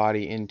the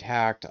unibody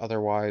intact,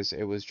 otherwise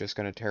it was just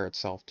going to tear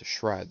itself to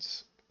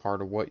shreds.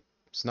 Part of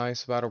what's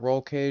nice about a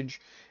roll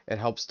cage, it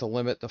helps to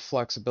limit the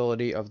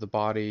flexibility of the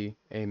body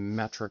a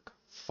metric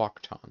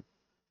fuck ton.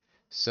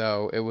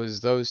 So it was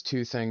those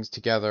 2 things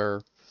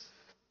together,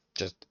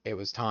 it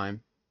was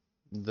time.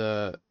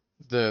 The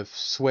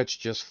switch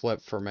just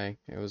flipped for me.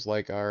 It was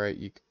like, all right,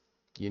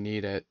 you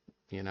need it,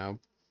 you know.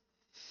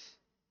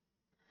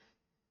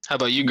 How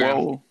about you,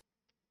 Graham? Well,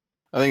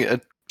 I think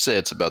I'd say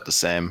it's about the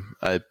same.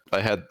 I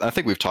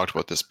think we've talked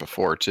about this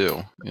before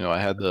too. I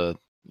had the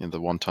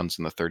 1 tons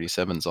and the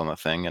 37s on the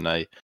thing, and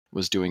I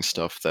was doing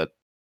stuff that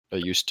I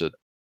used to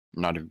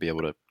not even be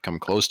able to come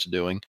close to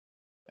doing,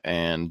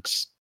 and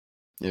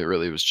it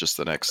really was just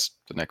the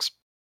next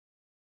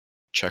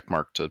check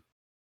mark to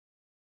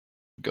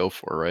go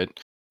for, right?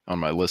 On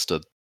my list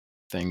of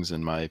things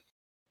in my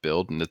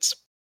build, and it's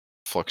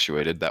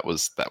fluctuated. That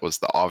was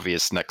the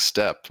obvious next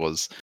step,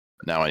 was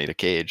now I need a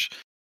cage.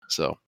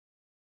 So,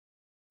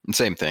 and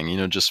same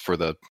thing, just for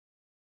the,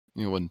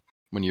 when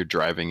your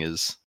driving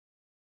is,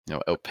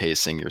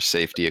 outpacing your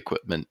safety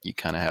equipment, you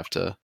kind of have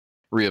to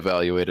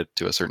reevaluate it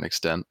to a certain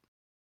extent.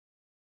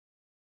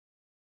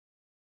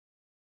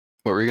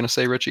 What were you going to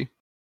say, Richie?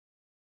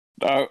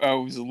 I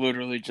was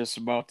literally just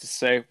about to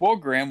say, well,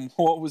 Graham,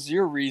 what was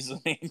your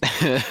reasoning?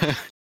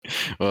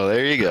 Well,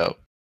 there you go.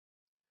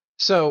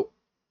 So,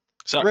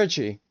 Sorry.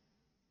 Richie,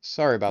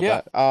 sorry about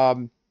Yeah.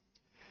 that.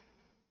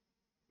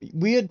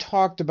 We had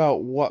talked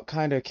about what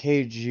kind of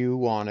cage you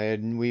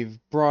wanted, and we've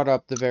brought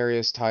up the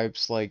various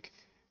types, like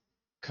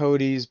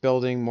Cody's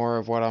building more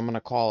of what I'm going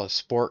to call a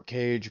sport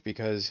cage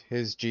because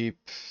his Jeep,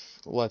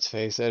 let's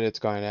face it, it's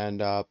going to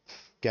end up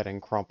getting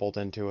crumpled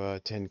into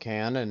a tin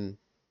can, and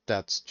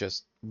that's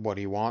just what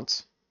he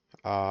wants.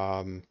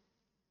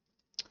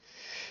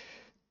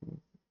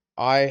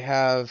 I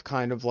have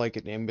kind of like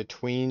an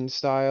in-between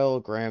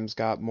style. Graham's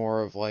got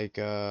more of like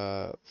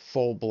a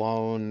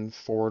full-blown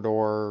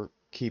four-door,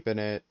 keeping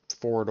it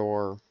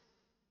four-door.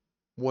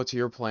 What's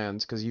your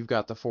plans? Because you've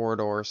got the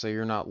four-door, so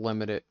you're not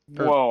limited,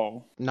 or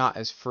Well, not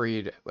as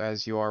freed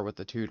as you are with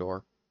the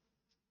two-door.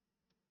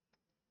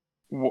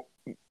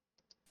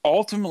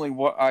 ultimately,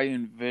 what I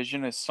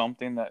envision is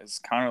something that is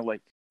kind of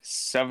like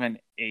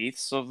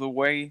 7/8 of the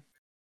way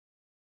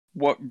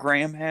what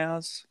Graham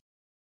has,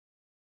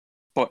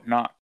 but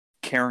not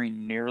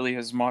caring nearly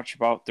as much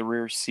about the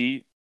rear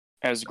seat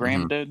as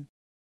Graham did.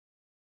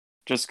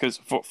 Just because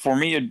for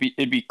me it'd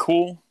be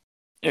cool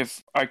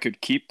if I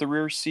could keep the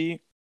rear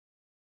seat,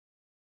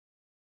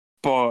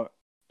 but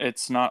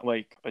it's not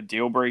like a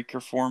deal breaker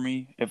for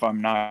me if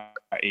I'm not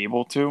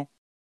able to.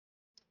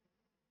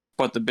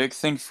 But the big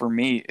thing for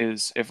me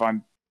is if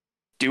I'm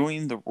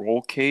doing the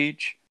roll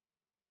cage,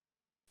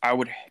 I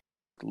would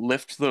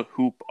lift the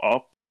hoop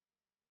up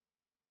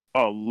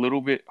a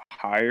little bit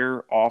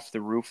higher off the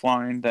roof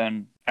line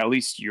than at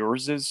least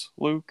yours is,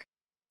 Luke.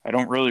 I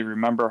don't really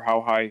remember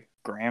how high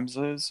Graham's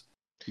is.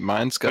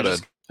 Mine's got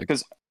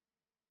because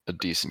a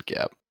decent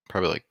gap,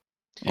 probably like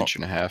inch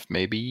and a half,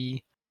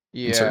 maybe.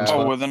 In certain Yeah.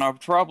 spots. Oh, well then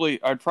I'd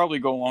probably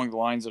go along the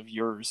lines of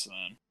yours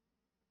then,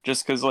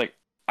 just because like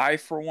I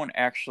for one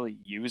actually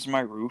use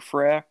my roof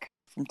rack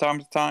from time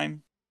to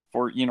time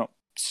for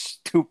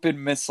stupid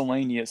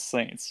miscellaneous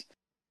things,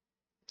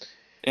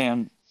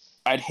 and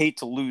I'd hate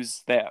to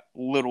lose that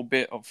little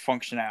bit of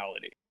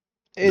functionality.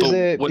 Is So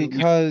it when we-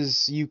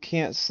 because you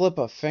can't slip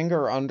a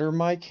finger under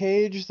my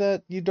cage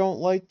that you don't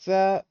like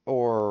that,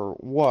 or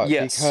what?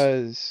 Yes,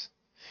 Because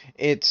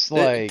it's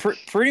like,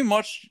 pretty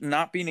much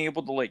not being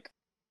able to like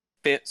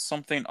fit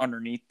something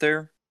underneath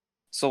there,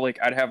 so like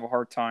I'd have a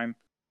hard time,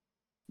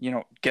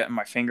 getting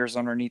my fingers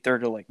underneath there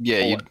to like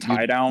pull a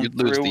tie down you'd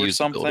lose through the or usability.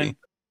 something.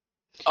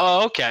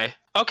 Oh, okay.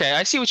 Okay,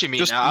 I see what you mean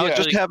Just, now. I was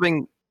just really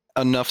having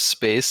enough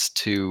space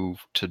to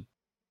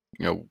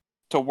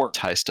To work.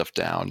 tie stuff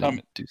down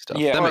and do stuff.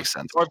 yeah. That makes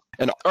sense. or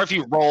And or if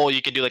you roll,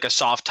 you could do like a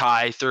soft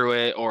tie through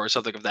it or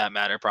something of that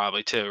matter,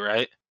 probably too,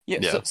 right? Yeah,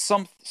 Yeah.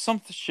 some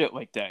shit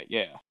like that.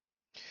 Yeah.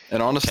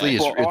 And honestly,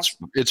 Okay.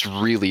 it's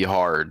really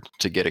hard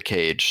to get a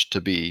cage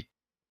to be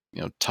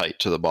tight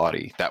to the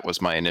body. That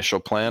was my initial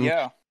plan,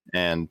 Yeah.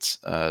 and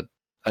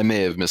I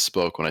may have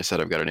misspoke when I said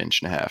I've got an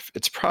inch and a half.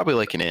 It's probably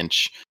like an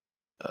inch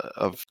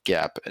of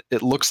gap.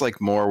 It looks like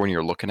more when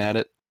you're looking at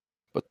it,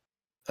 but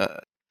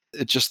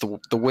it's just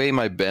the way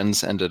my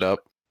bends ended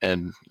up,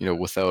 and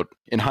without,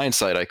 in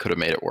hindsight, I could have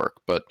made it work,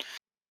 but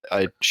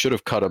I should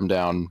have cut them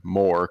down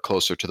more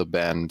closer to the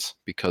bend,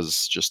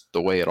 because just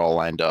the way it all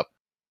lined up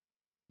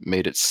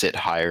made it sit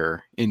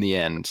higher in the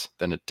end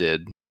than it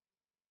did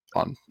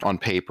on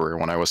paper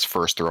when I was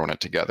first throwing it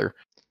together.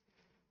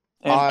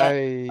 And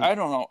I I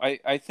don't know.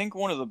 I think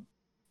one of the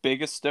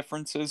biggest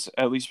differences,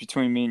 at least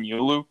between me and you,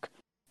 Luke,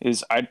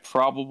 is I'd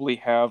probably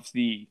have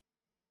the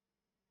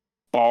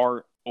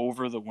bar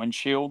over the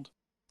windshield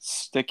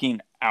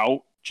sticking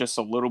out just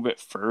a little bit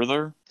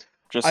further.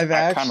 I've I kind of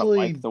actually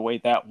like the way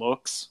that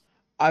looks.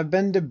 I've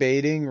been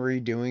debating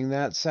redoing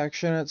that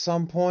section at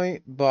some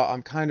point, but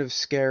I'm kind of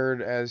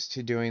scared as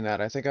to doing that.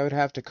 I think I would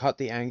have to cut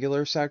the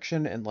angular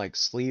section and like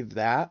sleeve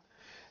that.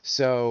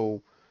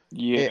 So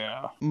it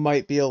Yeah.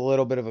 might be a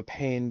little bit of a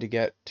pain to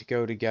get to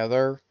go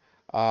together.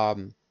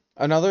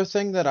 Another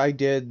thing that I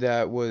did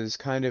that was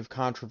kind of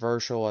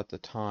controversial at the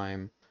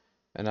time,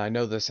 and I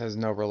know this has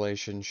no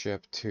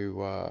relationship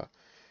to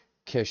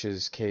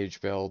Kish's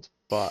cage build,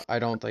 but I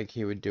don't think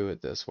he would do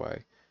it this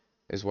way,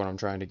 is what I'm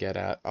trying to get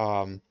at.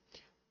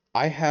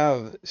 I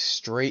have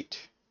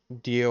straight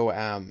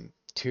DOM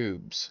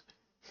tubes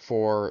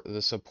for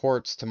the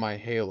supports to my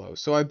Halo.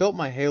 So I built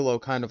my Halo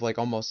kind of like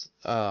almost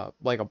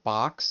like a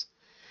box,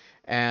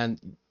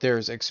 and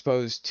there's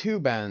exposed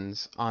tube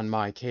ends on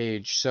my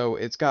cage, so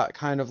it's got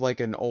kind of like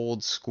an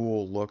old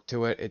school look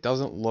to it. It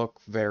doesn't look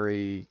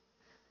very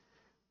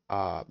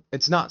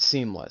it's not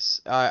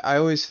seamless. I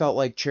always felt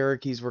like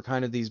Cherokees were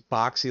kind of these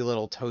boxy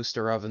little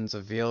toaster ovens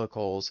of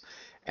vehicles,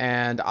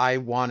 and I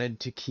wanted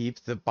to keep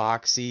the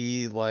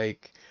boxy,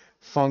 like,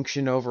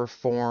 function over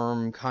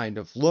form kind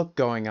of look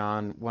going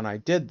on when I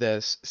did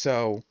this.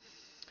 So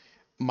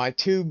my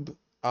tube,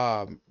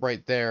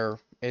 right there,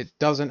 it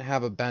doesn't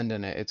have a bend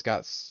in it. It's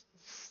got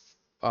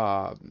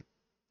um,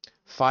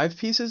 5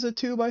 pieces of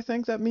tube, I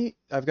think, that meet.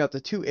 I've got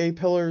the two A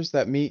pillars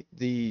that meet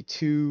the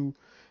two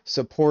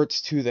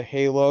supports to the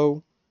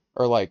halo,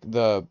 or like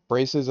the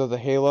braces of the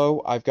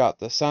halo. I've got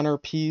the center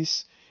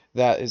piece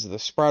that is the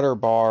spreader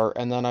bar,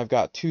 and then I've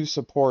got two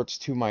supports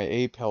to my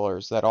A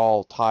pillars that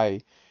all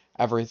tie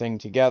everything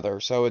together.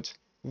 So it's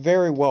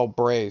very well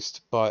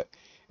braced, but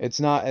it's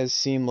not as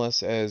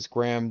seamless as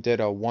Graham did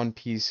a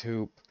one-piece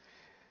hoop,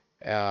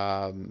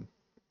 um,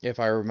 if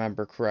I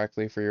remember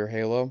correctly, for your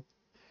halo.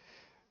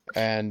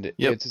 And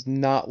Yep. it's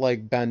not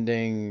like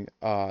bending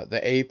the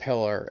A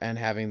pillar and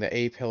having the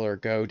A pillar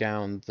go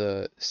down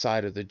the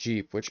side of the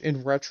Jeep, which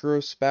in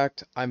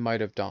retrospect I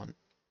might have done.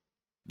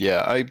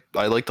 Yeah,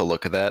 I like the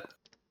look of that.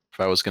 If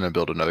I was going to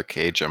build another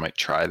cage, I might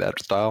try that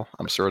style.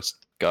 I'm sure it's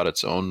got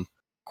its own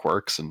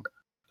quirks and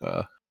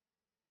uh,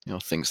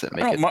 things that I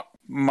make don't it know,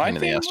 my pain in the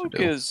thing, ass to Luke,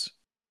 do. is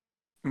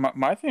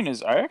my thing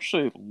is I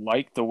actually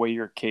like the way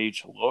your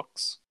cage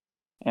looks,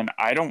 and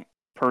I don't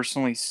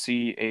personally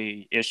see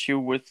a issue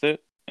with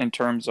it in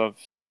terms of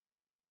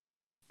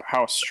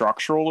how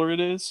structural it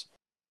is.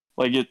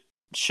 Like it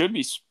should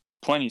be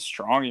plenty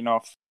strong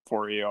enough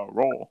for a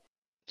roll.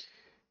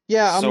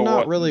 Yeah, I'm So not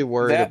what? really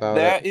worried That about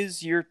that it.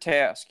 is your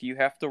task. You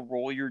have to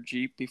roll your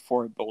Jeep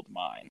before I build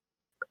mine.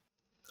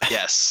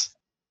 Yes.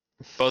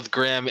 Both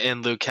Graham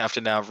and Luke have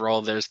to now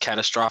roll theirs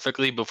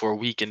catastrophically before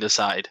we can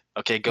decide.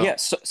 Okay, go.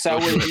 Yes, so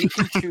that way we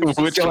can choose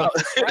the Which one?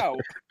 safest route.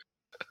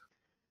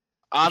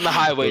 On the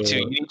highway too.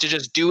 You need to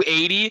just do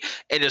 80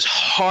 and just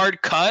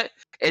hard cut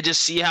and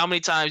just see how many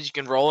times you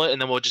can roll it, and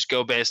then we'll just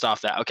go based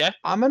off that. Okay?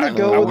 I'm gonna I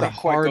go with a wouldn't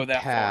quite go hard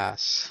that far.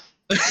 pass.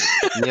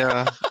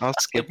 Yeah, I'll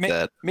skip Like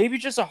that. maybe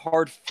just a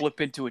hard flip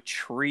into a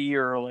tree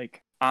or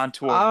like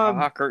onto a Um,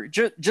 rock, or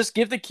just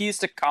give the keys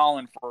to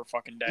Colin for a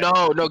fucking day.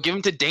 No, give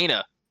them to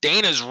Dana.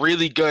 Dana's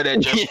really good at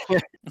just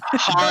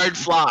hard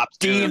flops,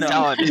 dude. I'm Dina.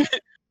 telling you.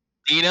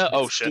 Dina?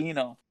 Oh It's shit.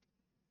 Dino.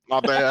 My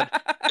bad.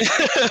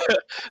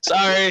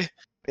 Sorry. It's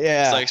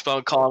Yeah. like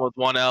spelling Colin with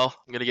one L.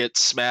 I'm gonna get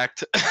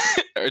smacked.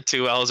 Or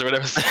two L's or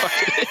whatever the fuck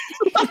it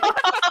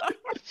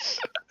is.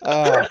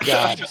 Oh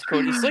God. Just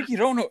Cody. It's like you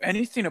don't know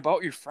anything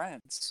about your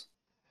friends.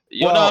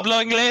 Yo no Well-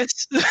 hablo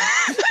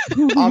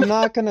inglés. I'm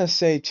not gonna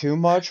say too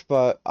much,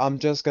 but I'm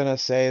just gonna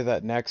say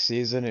that next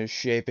season is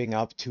shaping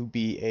up to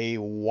be a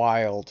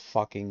wild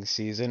fucking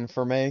season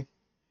for me.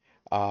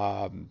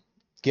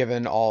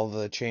 Given all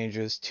the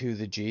changes to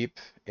the Jeep,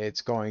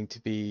 it's going to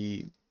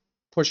be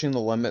pushing the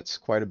limits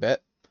quite a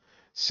bit.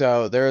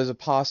 So there is a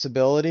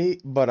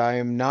possibility, but I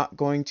am not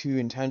going to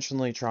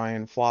intentionally try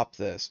and flop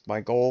this.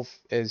 My goal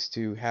is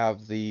to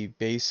have the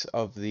base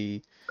of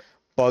the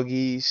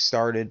buggy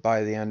started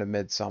by the end of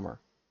midsummer.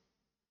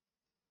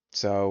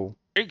 So,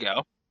 There you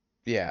go.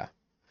 yeah.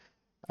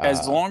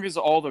 As long as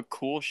all the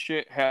cool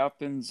shit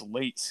happens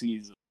late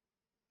season,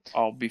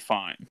 I'll be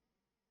fine.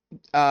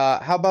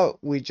 How about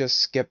we just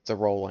skip the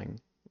rolling?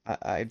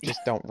 I just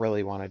don't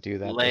really want to do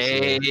that this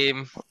year.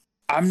 Lame.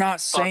 I'm not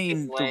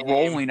saying the lame.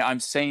 rolling, I'm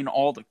saying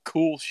all the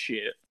cool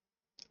shit.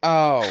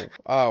 Oh,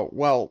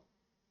 well,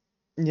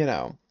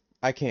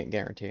 I can't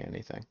guarantee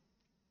anything.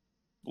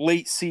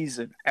 Late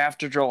season,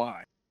 after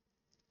July.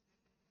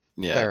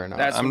 Yeah, Fair enough.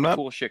 That's I'm when not. the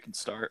cool shit can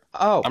start.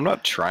 Oh, I'm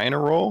not trying to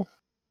roll,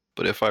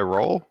 but if I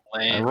roll, I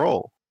Lame.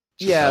 roll.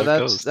 It's just yeah, how it that's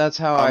goes. that's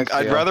how I feel.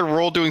 I'd rather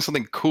roll doing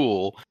something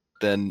cool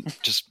than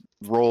just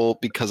roll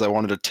because I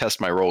wanted to test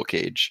my roll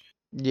cage.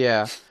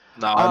 Yeah.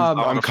 No, Um, I I'm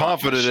wanna flop my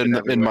confident shit in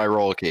everywhere. my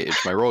roll cage.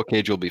 My roll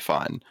cage will be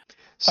fine.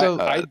 So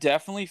I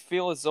definitely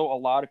feel as though a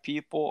lot of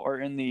people are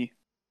in the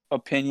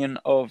opinion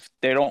of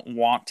they don't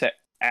want to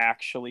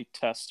actually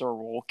test their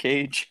roll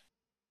cage.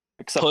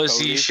 Except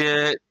Pussy Cody.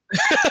 shit.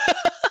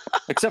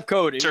 Except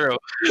Cody. True.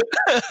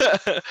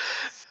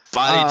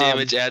 Body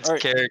damage adds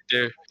alright.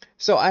 character.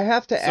 so I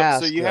have to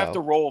ask So you have to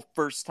though, roll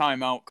first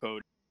time out,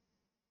 Cody.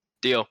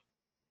 Deal.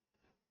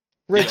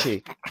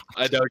 Richie,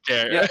 I don't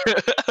care. Yeah.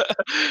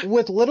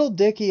 with little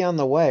Dicky on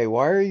the way,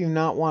 why are you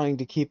not wanting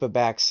to keep a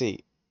back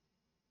seat?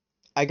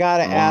 I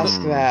gotta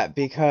ask that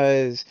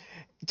because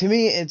to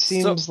me it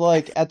seems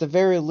like at the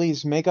very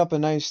least make up a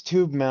nice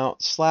tube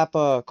mount, slap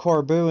a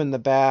Corbu in the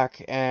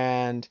back,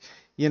 and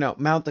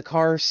mount the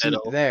car seat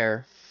Middle.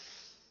 there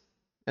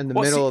in the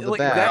Well, middle see, of the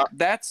like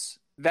back.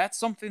 that's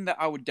something that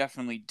I would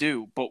definitely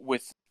do, but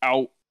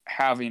without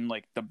having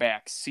like the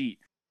back seat.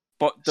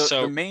 But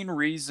the main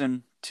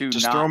reason to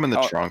Just not throw them in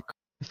the trunk.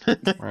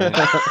 Right?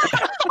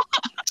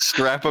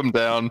 Strap them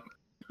down.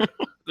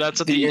 That's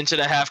what the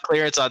 1.5-inch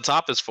clearance on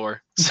top is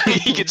for. So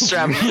you can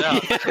strap it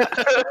down.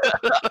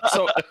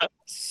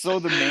 So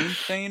the main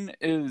thing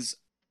is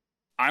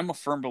I'm a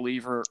firm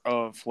believer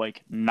of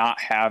like not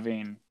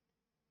having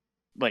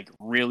like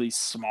really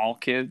small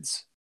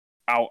kids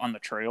out on the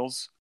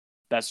trails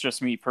That's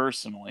just me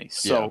personally.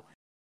 So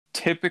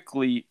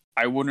typically,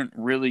 I wouldn't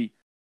really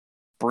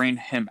bring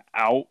him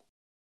out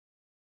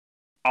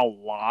a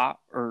lot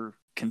or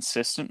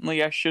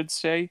consistently, I should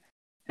say,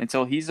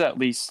 until he's at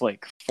least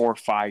like 4 or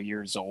 5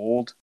 years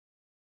old.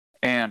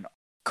 And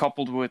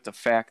coupled with the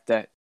fact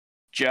that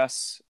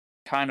Jess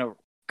kind of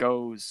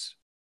goes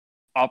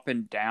up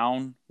and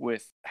down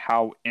with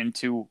how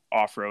into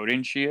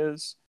off-roading she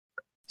is.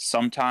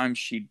 Sometimes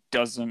she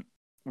doesn't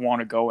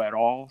want to go at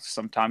all.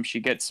 Sometimes she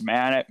gets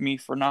mad at me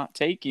for not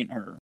taking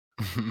her.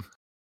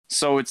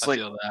 So it's I like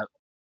feel that.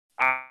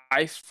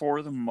 I,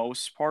 for the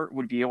most part,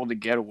 would be able to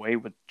get away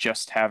with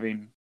just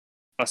having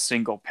a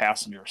single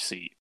passenger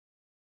seat.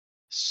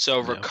 So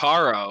Yeah.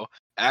 Recaro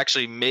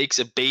actually makes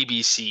a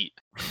baby seat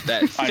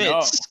that I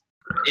know. fits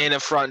in a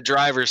front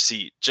driver's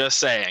seat. Just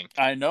saying.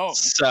 I know.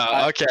 So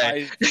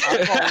okay.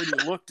 I've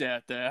already looked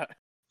at that.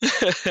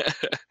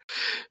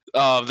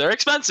 They're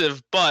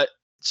expensive, but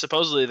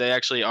supposedly they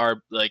actually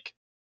are like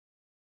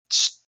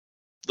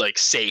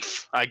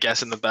safe, I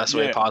guess, in the best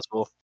way Yeah.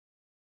 possible.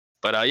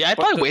 But yeah, I'd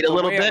But probably wait a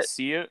little way I bit.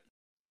 see it,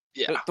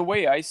 Yeah. the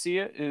way I see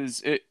it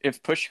is,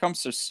 if push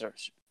comes to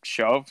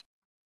shove,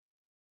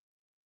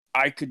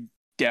 I could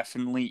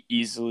definitely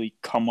easily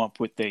come up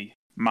with a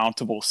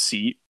mountable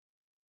seat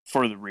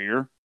for the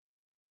rear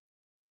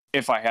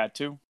if I had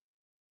to.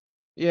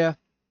 Yeah.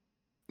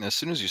 As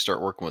soon as you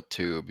start working with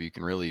tube, you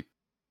can really,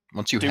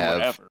 once you Do have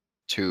whatever.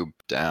 tube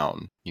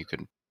down, you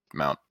can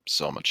mount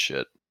so much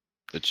shit.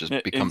 It just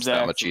becomes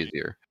that much Exactly.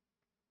 easier.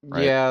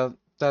 Right. Yeah,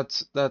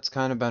 that's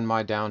kind of been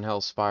my downhill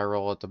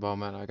spiral at the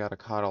moment. I gotta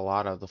cut a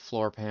lot of the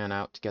floor pan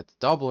out to get the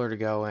doubler to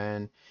go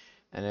in,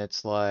 and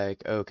it's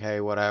like,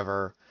 okay,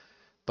 whatever.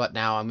 But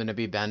now I'm gonna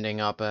be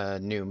bending up a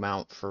new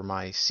mount for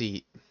my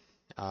seat.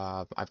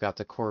 I've got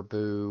the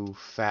Corbeau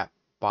Fat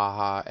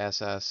Baja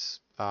SS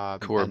and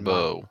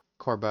Corbeau.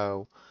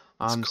 Corbeau.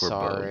 It's I'm Corbeau.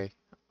 sorry.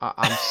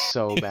 I'm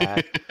so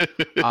bad.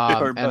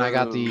 And I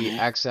got the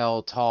XL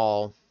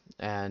tall,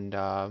 and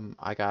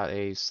I got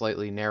a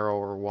slightly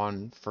narrower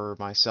one for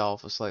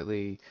myself, a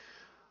slightly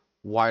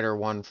wider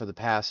one for the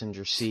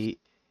passenger seat,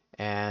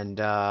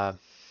 and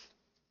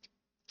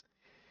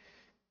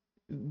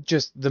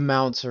just the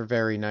mounts are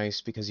very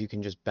nice because you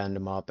can just bend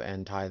them up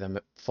and tie them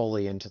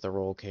fully into the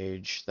roll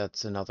cage.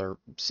 That's another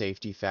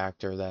safety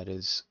factor that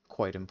is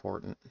quite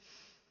important.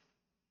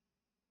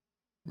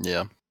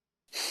 Yeah.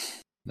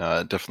 No,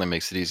 it definitely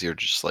makes it easier.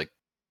 Just like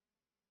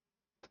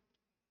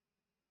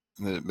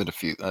been a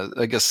few.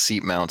 I guess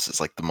seat mounts is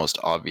like the most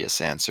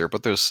obvious answer,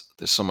 but there's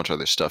so much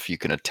other stuff you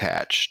can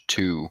attach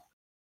to,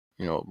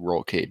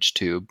 roll cage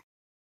tube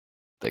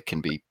that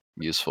can be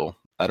useful.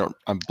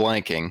 I'm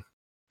blanking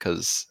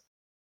because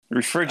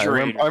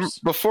Refrigerators.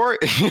 before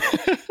I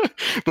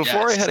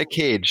had Yes. a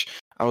cage,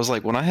 I was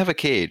like, when I have a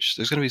cage,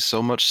 there's gonna be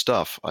so much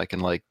stuff I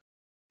can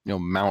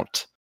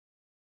mount,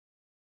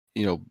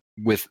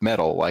 with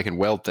metal. I can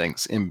weld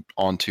things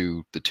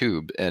onto the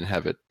tube and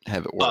have it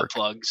Butt work.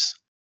 plugs.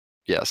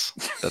 Yes,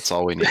 that's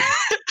all we need.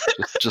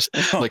 just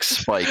like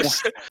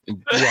spikes.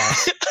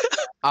 Yes.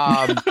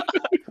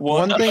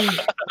 One thing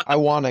I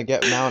want to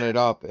get mounted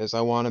up is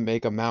I want to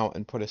make a mount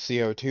and put a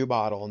CO2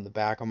 bottle in the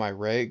back of my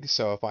rig,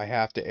 so if I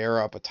have to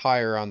air up a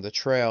tire on the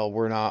trail,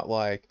 we're not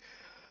like,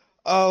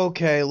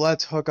 okay,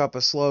 let's hook up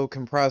a slow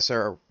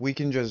compressor. We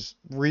can just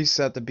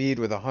reset the bead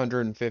with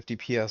 150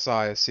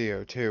 psi of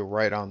CO2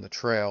 right on the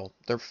trail.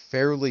 They're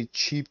fairly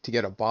cheap to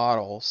get a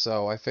bottle,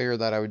 so I figured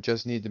that I would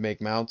just need to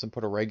make mounts and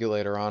put a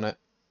regulator on it.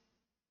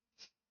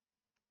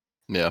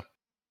 Yeah.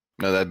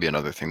 No, that'd be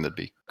another thing that'd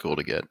be cool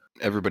to get.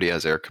 Everybody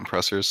has air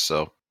compressors,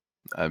 so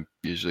I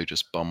usually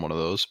just bum one of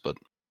those, but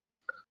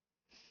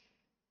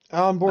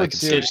On board can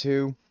see-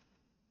 CO2.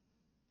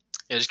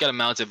 Yeah, just gotta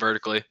mount it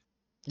vertically.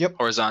 Yep.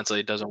 Horizontally,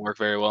 it doesn't work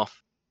very well.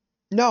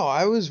 No,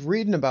 I was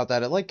reading about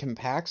that. It like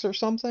compacts or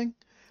something.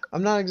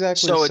 I'm not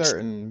exactly So it's-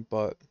 certain,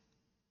 but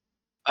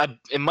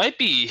It might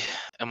be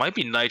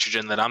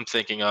nitrogen that I'm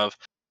thinking of,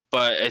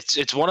 but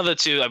it's one of the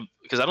two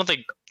because I don't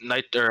think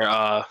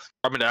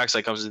carbon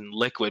dioxide comes in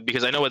liquid,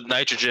 because I know with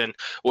nitrogen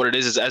what it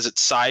is as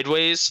it's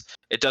sideways,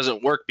 it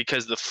doesn't work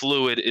because the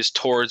fluid is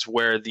towards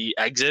where the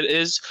exit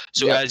is.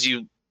 So Yep. as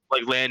you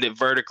land it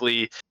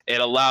vertically,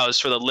 it allows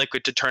for the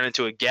liquid to turn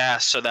into a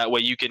gas, so that way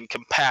you can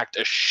compact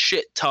a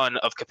shit ton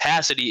of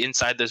capacity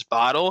inside this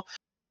bottle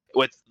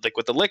with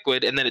the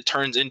liquid, and then it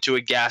turns into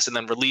a gas and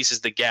then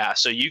releases the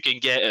gas. So you can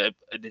get an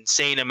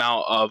insane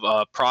amount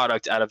of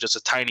product out of just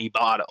a tiny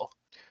bottle.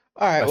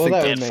 all right, I well think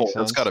that that would make folds.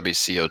 sense. It's got to be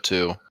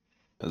CO2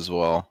 as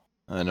well.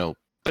 I know.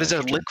 But is there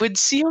nitrogen- liquid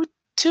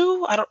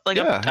CO2? I don't like.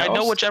 Yeah, I know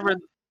else- whichever.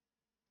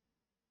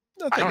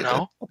 I don't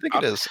know. I think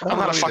it is. I'm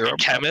not a fucking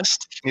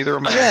chemist. Neither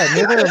am I. Yeah,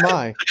 neither am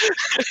I.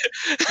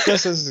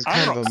 Guess this is I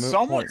kind don't of know. a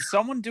moot point.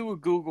 Someone do a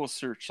Google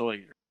search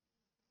later.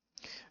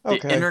 Okay,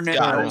 The internet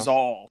fair knows enough.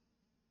 all.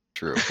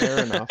 True.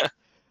 Fair enough.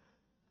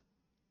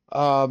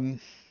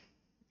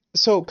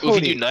 So If we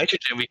Cody, do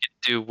nitrogen, we could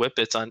do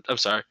whippets on. I'm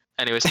sorry.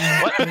 Anyways,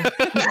 what?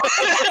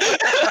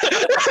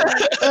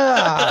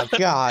 Ah,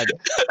 God.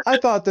 I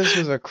thought this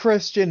was a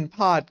Christian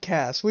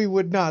podcast. We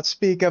would not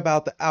speak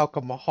about the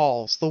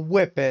alcohols, the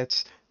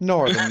whippets,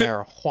 nor the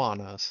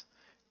marijuanas.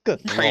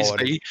 Good Praise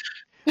Lord. be.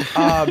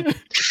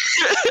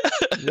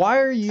 Why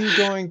are you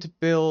going to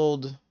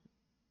build,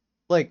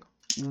 like,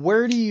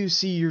 where do you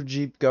see your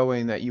Jeep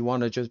going that you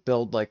want to just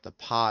build, like, the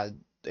pod,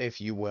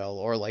 if you will,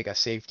 or like a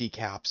safety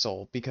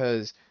capsule?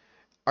 Because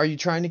are you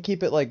trying to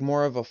keep it like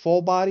more of a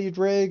full-bodied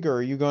rig, or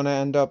are you going to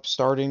end up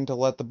starting to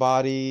let the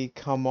body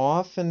come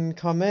off and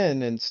come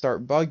in and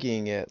start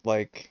buggying it?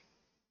 Like,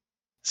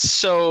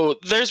 So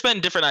there's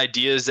been different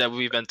ideas that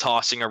we've been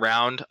tossing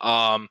around.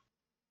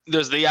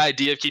 There's the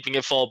idea of keeping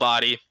it full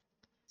body,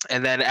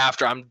 and then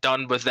after I'm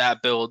done with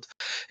that build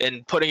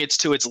and putting it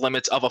to its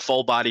limits of a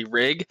full body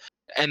rig,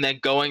 and then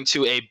going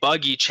to a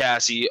buggy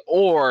chassis,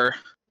 or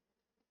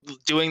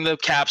doing the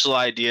capsule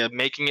idea,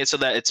 making it so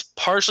that it's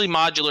partially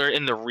modular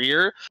in the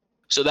rear,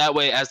 so that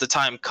way as the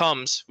time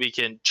comes we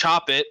can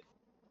chop it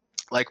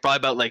like probably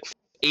about like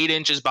 8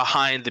 inches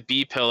behind the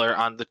B pillar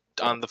on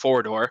the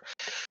four door,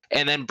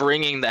 and then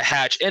bringing the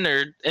hatch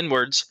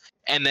inwards,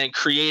 and then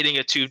creating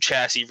a tube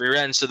chassis rear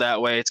end, so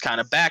that way it's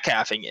kind of back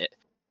halving it.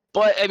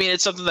 But I mean,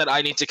 it's something that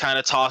I need to kind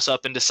of toss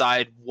up and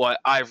decide what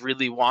I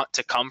really want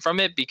to come from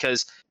it,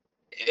 because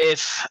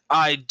if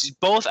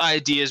both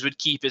ideas would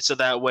keep it so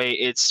that way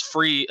it's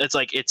free, it's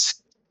like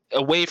it's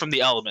away from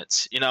the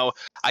elements.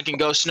 I can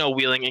go snow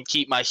wheeling and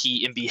keep my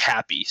heat and be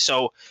happy.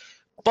 So,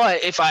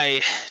 but if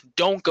I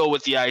don't go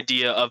with the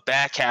idea of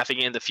back halving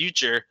in the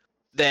future,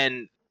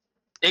 then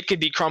it could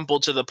be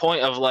crumpled to the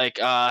point of like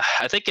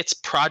I think it's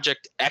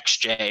Project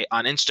XJ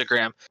on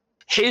Instagram.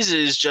 His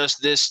is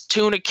just this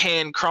tuna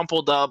can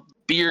crumpled up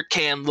beer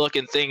can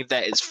looking thing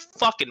that is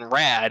fucking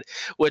rad,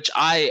 which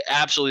I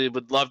absolutely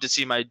would love to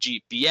see my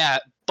Jeep be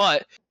at.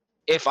 But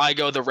if I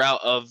go the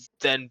route of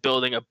then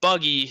building a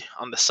buggy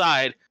on the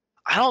side,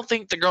 I don't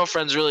think the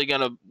girlfriend's really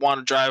gonna want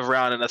to drive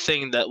around in a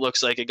thing that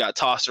looks like it got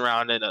tossed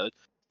around in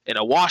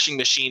a washing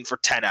machine for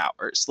 10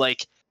 hours.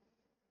 Like,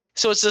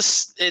 so it's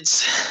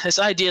this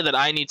idea that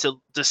I need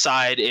to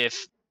decide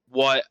if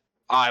what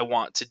I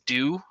want to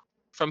do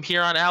from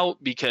here on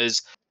out,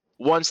 because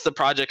once the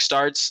project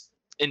starts,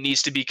 it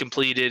needs to be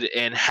completed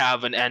and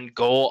have an end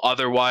goal.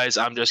 Otherwise,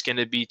 I'm just going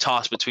to be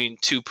tossed between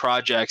two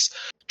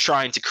projects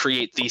trying to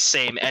create the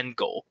same end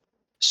goal.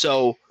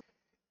 So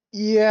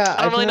yeah,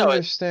 I I don't can really know it.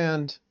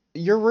 understand.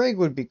 Your rig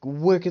would be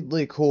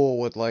wickedly cool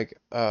with like,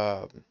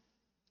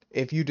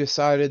 if you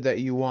decided that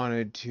you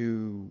wanted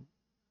to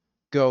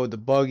go the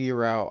buggy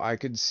route, I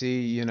could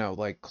see,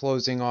 like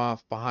closing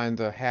off behind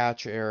the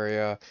hatch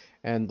area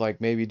and like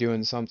maybe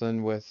doing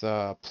something with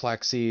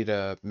plexi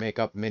to make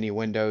up mini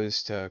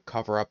windows to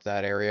cover up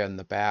that area in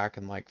the back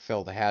and like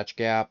fill the hatch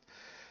gap.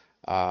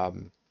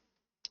 Um,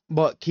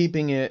 but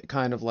keeping it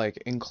kind of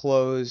like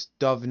enclosed,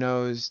 dove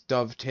nose,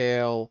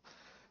 dovetail,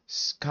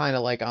 kind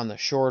of like on the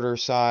shorter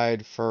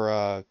side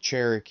for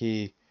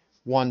Cherokee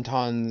 1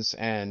 tons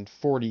and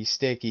 40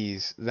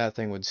 stickies, that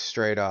thing would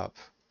straight up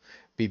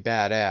be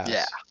Yeah,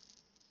 badass.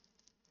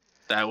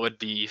 that would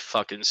be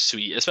fucking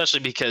sweet, especially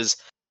because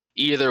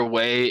either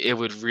way, it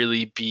would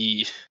really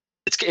be.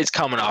 It's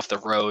coming off the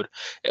road.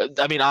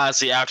 I mean,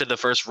 honestly, after the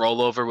first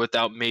rollover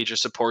without major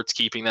supports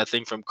keeping that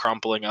thing from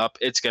crumpling up,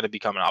 it's going to be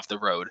coming off the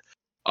road.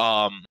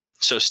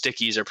 So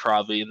stickies are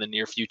probably in the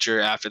near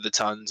future, after the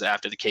tons,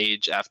 after the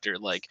cage, after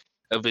like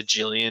a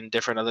bajillion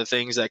different other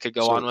things that could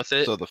go on with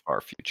it. So the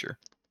far future.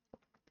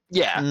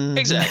 Yeah,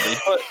 exactly.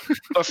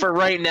 But for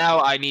right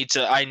now, I need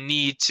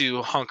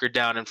to hunker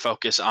down and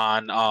focus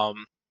on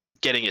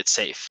getting it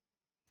safe.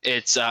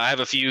 It's I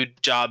have a few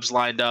jobs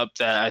lined up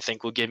that I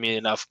think will give me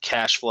enough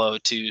cash flow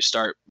to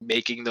start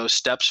making those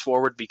steps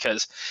forward,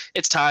 because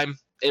it's time.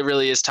 It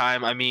really is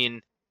time. I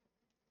mean,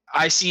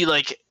 I see,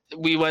 like,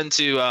 we went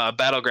to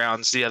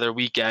Battlegrounds the other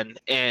weekend,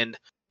 and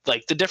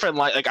like the different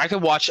like I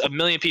could watch a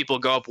million people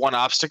go up one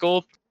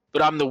obstacle,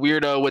 but I'm the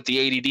weirdo with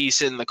the ADD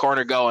sitting in the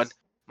corner going,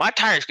 my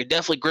tires could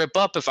definitely grip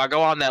up if I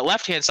go on that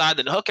left hand side,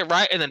 then hook it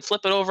right, and then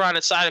flip it over on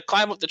its side, and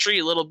climb up the tree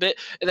a little bit,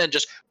 and then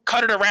just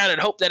cut it around and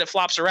hope that it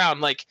flops around.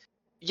 Like,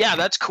 yeah,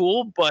 that's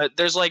cool, but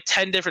there's like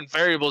 10 different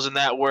variables in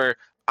that where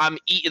I'm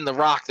eating the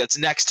rock that's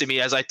next to me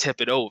as I tip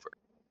it over.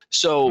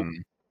 So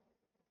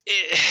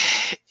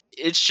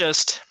it's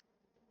just,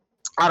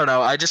 I don't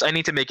know. I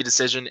need to make a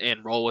decision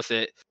and roll with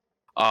it.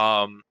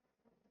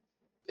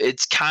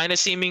 It's kind of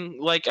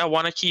seeming like I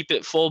want to keep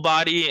it full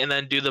body and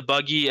then do the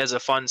buggy as a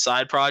fun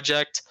side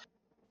project,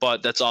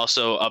 but that's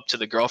also up to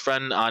the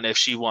girlfriend on if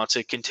she wants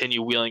to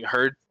continue wheeling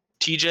her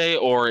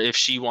TJ, or if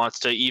she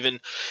even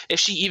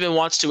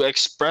wants to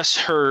express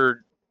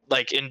her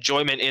like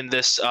enjoyment in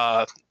this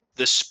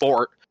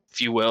sport,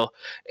 if you will,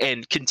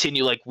 and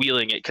continue like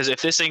wheeling it. Because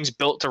if this thing's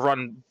built to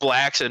run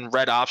blacks and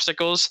red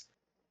obstacles,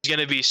 it's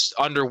gonna be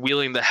under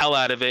wheeling the hell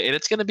out of it, and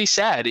it's gonna be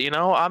sad.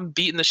 I'm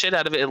beating the shit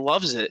out of it. It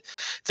loves it.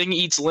 Thing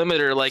eats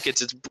limiter like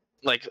it's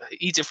like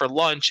eats it for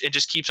lunch and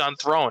just keeps on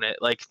throwing it.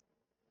 Like,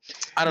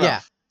 I don't know.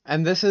 Yeah,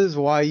 and this is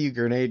why you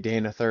grenade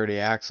Dana 30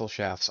 axle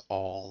shafts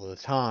all the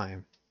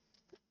time.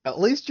 At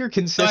least you're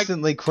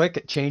consistently quick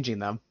at changing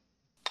them.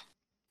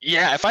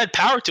 Yeah, if I had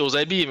power tools,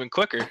 I'd be even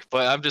quicker.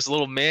 But I'm just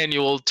little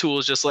manual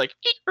tools, just like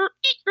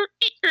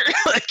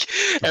like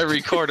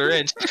every quarter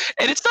inch.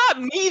 And it's not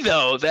me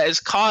though that is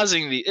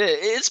causing the.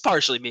 It's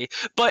partially me,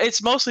 but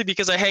it's mostly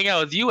because I hang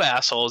out with you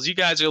assholes. You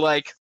guys are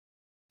like,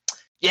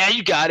 yeah,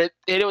 you got it.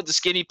 Hit it with the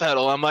skinny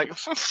pedal. I'm like,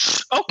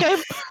 okay,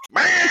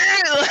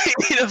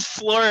 like,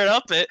 floor it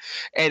up it,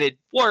 and it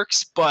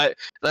works. But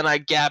then I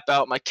gap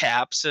out my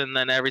caps, and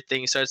then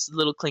everything starts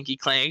little clinky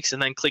clanks, and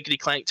then clinkety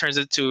clank turns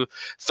into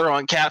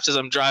throwing caps as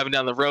I'm driving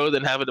down the road,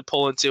 and having to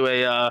pull into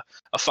a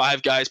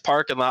Five Guys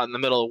parking lot in the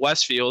middle of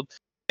Westfield,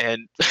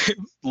 and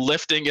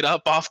lifting it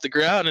up off the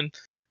ground and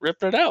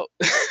ripping it out.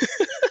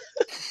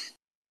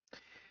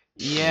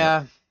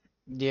 Yeah,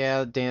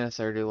 yeah, Dana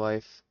 30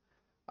 life.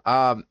 We've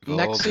all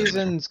Next been there.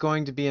 season's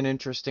going to be an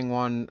interesting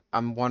one.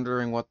 I'm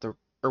wondering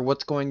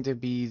what's going to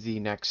be the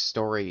next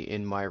story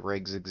in my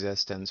rig's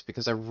existence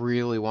because I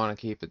really want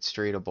to keep it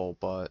streetable,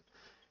 but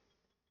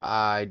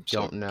I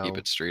So don't keep know.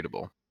 it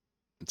streetable.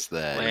 It's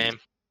that easy. Lame.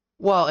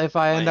 Well, if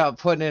I end Lame. up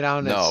putting it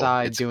on its No,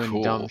 side it's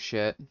doing dumb cool.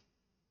 shit.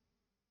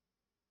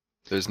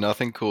 There's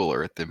nothing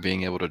cooler than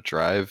being able to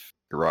drive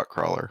your rock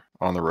crawler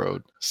on the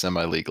road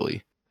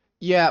semi-legally.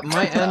 Yeah,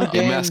 my end In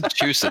game,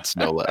 Massachusetts,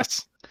 no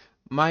less.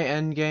 my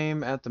end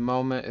game at the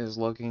moment is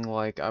looking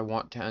like I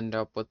want to end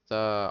up with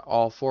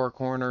all four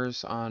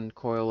corners on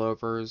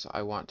coilovers.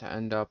 I want to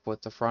end up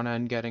with the front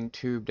end getting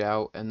tubed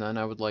out, and then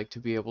I would like to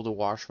be able to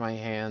wash my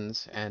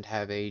hands and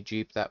have a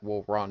Jeep that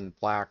will run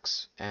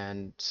blacks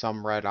and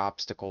some red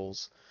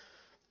obstacles Well,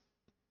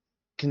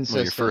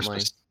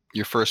 consistently.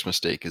 your first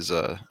mistake is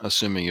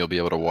assuming you'll be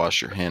able to wash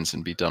your hands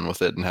and be done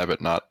with it and have it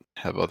not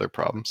have other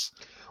problems.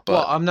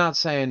 Well, But I'm not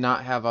saying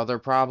not have other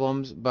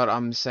problems, but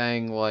I'm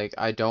saying like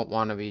I don't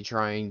want to be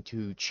trying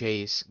to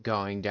chase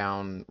going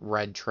down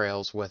red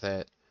trails with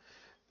it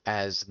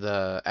as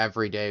the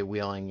everyday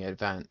wheeling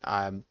event.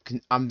 I'm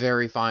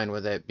very fine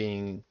with it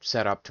being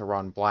set up to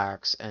run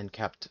blacks and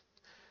kept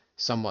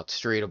somewhat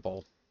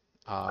streetable.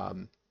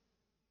 Um,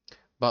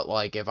 but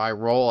like if I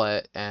roll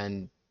it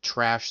and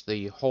trash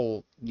the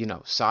whole,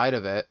 side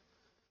of it,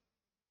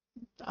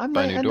 I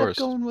buy might new end up doors.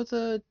 going with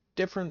a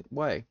different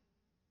way.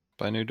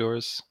 Buy new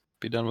doors.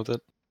 Be done with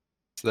it.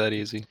 It's that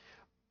easy.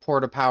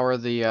 Pour to power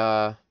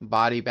the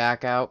body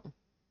back out.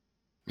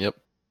 Yep.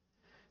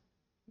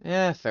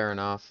 Yeah, fair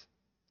enough.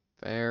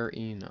 Fair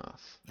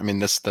enough. I mean,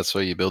 that's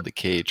why you build the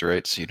cage,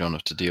 right? So you don't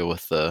have to deal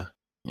with the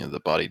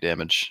body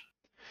damage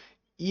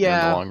in the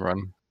Yeah, long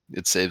run.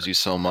 It saves you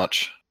so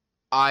much.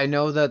 I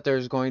know that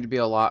there's going to be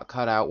a lot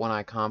cut out when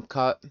I comp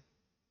cut.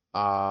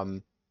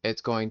 Um,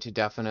 it's going to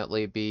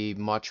definitely be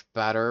much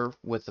better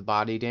with the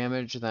body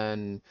damage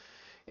than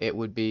it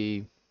would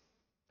be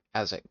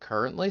as it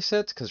currently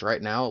sits, because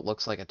right now it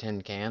looks like a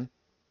tin can.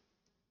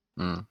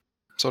 Mm.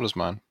 So does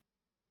mine.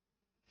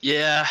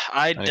 Yeah,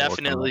 I I need to work on that.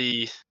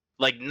 definitely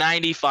like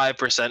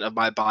 95% of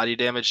my body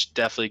damage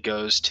definitely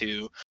goes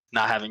to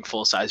not having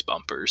full size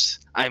bumpers.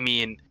 I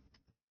mean,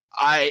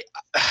 I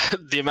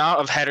the amount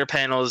of header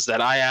panels that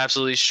I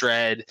absolutely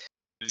shred,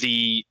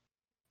 the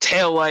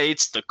tail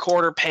lights, the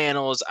quarter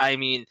panels, I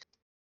mean,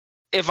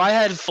 if I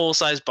had full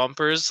size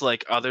bumpers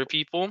like other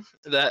people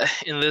that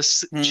in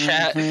this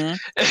chat, Mhm.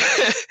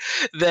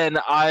 then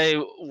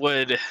I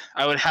would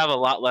have a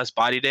lot less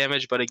body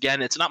damage. But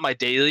again, it's not my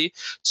daily,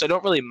 so I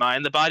don't really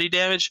mind the body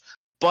damage.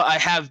 But I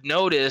have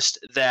noticed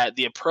that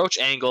the approach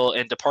angle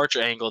and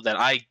departure angle that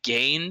I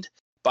gained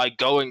by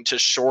going to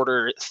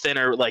shorter,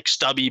 thinner, like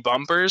stubby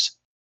bumpers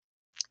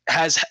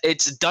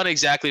it's done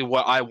exactly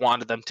what I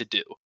wanted them to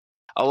do.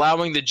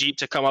 Allowing the Jeep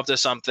to come up to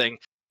something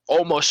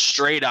almost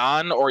straight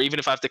on, or even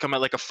if I have to come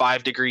at like a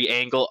 5-degree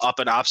angle up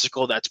an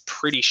obstacle that's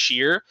pretty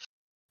sheer,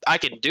 I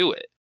can do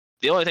it.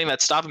 The only thing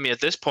that's stopping me at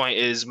this point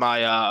is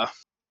my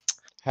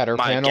Header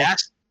my panel.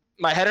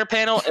 my header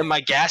panel and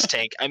my gas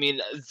tank. I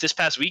mean, this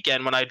past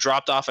weekend when I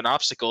dropped off an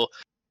obstacle,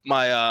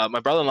 my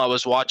brother-in-law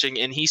was watching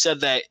and he said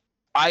that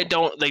I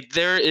don't like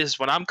there is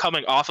when I'm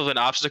coming off of an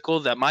obstacle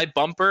that my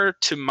bumper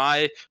to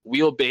my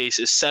wheelbase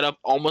is set up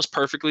almost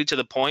perfectly to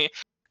the point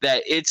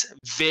that it's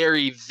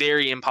very,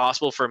 very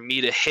impossible for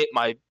me to hit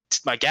my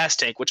gas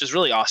tank, which is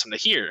really awesome to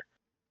hear.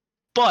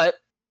 But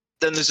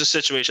then there's a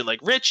situation like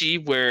Richie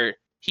where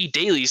he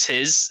dailies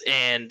his,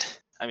 and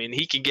I mean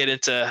he can get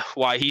into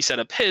why he set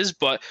up his,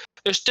 but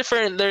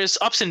there's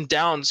ups and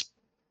downs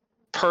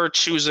per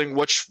choosing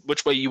which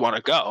way you want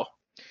to go.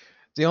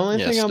 The only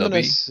Yeah, thing I'm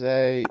gonna stubby.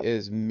 say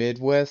is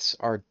midwidths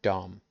are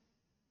dumb.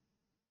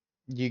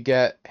 You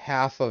get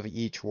half of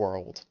each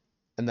world,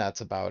 and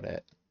that's about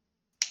it.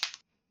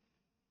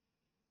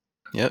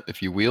 Yep.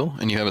 If you wheel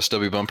and you have a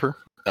stubby bumper,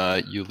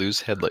 you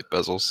lose headlight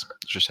bezels.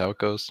 That's just how it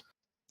goes.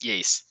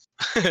 Yes.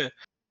 I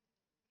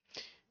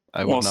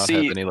Well, would not have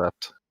see- any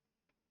left.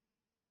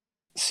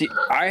 See,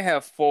 I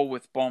have full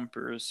width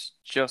bumpers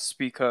just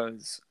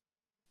because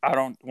I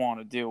don't want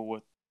to deal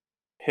with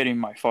hitting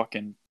my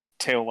fucking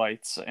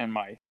taillights and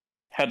my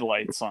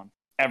headlights on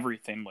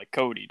everything like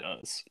Cody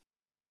does.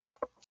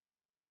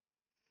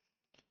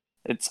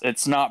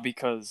 It's not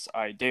because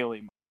I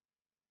daily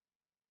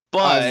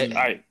But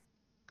I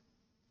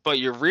but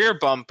your rear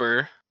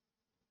bumper,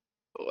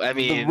 I the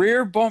mean,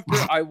 rear bumper,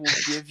 I will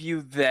give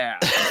you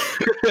that.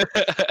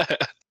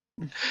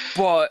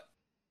 But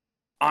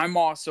I'm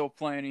also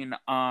planning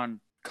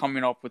on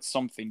coming up with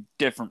something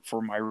different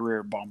for my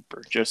rear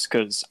bumper, just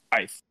because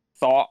I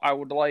thought I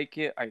would like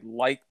it. I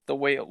liked the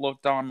way it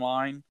looked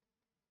online.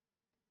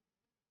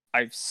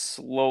 I've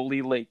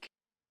slowly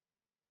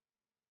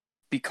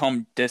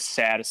become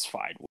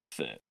dissatisfied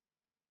with it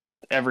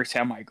every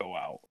time I go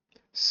out.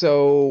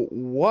 So,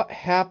 what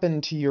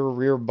happened to your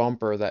rear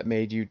bumper that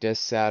made you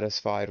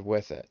dissatisfied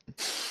with it?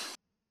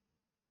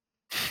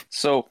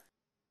 So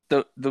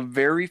the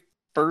very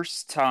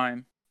first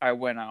time I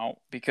went out,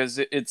 because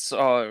it's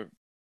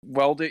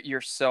weld it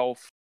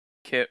yourself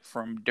kit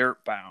from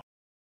Dirtbound.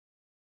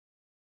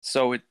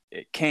 So it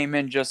came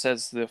in just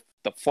as the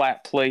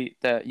flat plate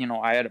that,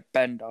 I had to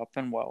bend up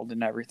and weld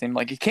and everything.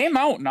 Like, it came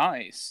out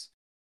nice.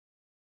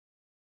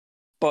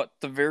 But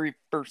the very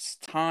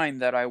first time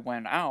that I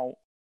went out,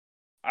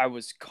 I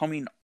was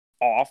coming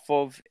off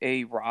of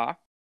a rock,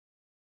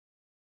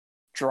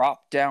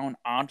 dropped down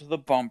onto the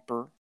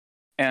bumper,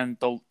 and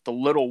the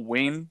little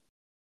wing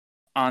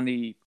on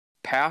the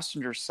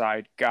passenger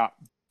side got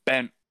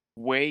bent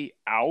way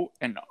out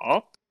and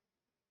up,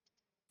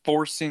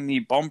 forcing the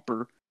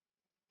bumper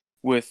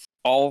with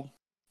all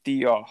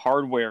the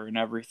hardware and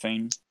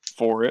everything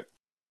for it.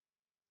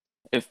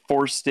 It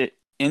forced it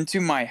into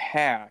my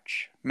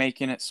hatch,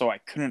 making it so I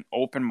couldn't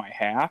open my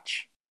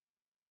hatch.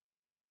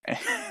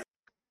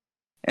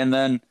 And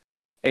then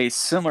a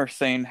similar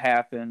thing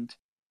happened,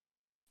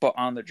 but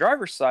on the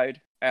driver's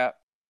side at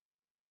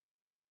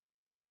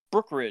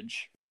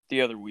Brookridge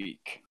the other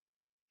week.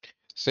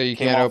 So you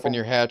Came can't off open of-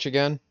 your hatch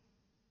again?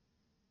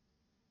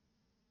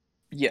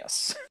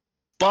 Yes.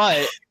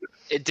 but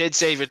it did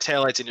save your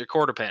taillights and your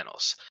quarter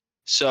panels.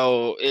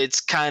 So it's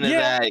kind of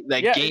Yeah,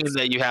 that yeah, game it's-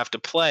 that you have to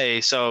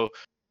play. So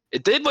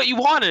it did what you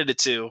wanted it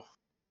to.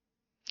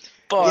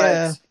 But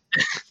Yeah.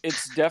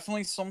 It's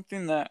definitely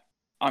something that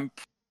I'm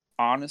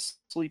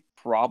honestly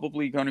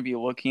probably going to be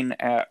looking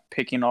at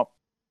picking up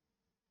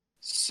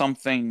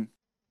something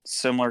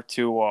similar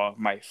to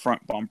my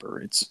front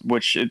bumper.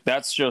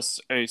 That's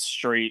just a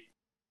straight,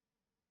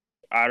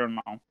 I don't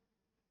know,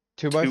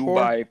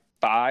 2x4?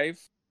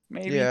 2x5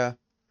 maybe, Yeah,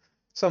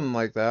 something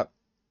like that.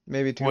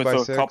 Maybe with a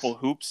 2x6. couple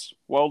hoops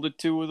welded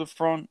to the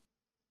front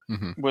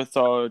Mhm. with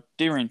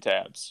D-ring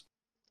tabs.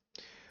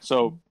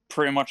 So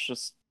pretty much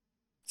just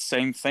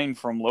same thing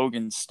from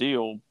Logan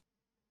Steel, Nice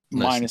and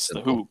minus the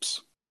simple.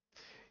 hoops.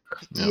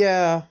 Yeah.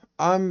 Yeah,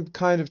 I'm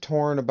kind of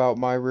torn about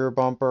my rear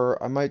bumper.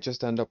 I might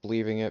just end up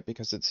leaving it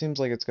because it seems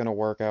like it's going to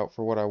work out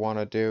for what I want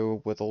to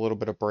do with a little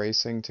bit of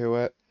bracing to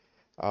it.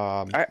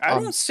 I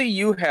don't see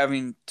you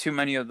having too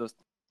many of the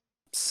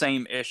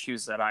same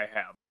issues that I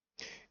have.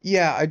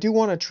 Yeah, I do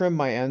want to trim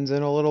my ends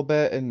in a little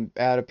bit and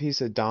add a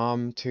piece of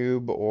Dom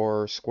tube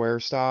or square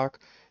stock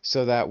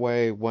so that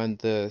way when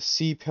the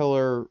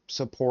C-pillar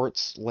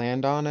supports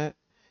land on it,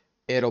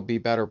 it'll be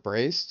better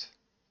braced.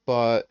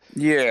 But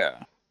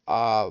Yeah.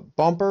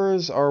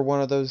 bumpers are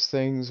one of those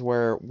things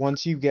where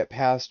once you get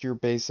past your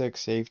basic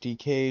safety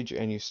cage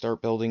and you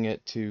start building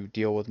it to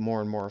deal with more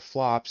and more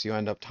flops, you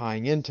end up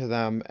tying into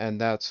them, and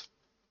that's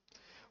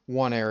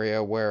one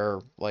area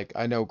where, like,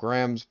 I know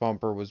Graham's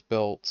bumper was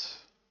built.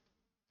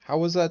 How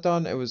was that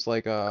done? It was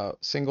like a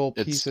single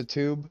piece It's of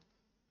tube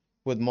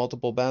with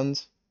multiple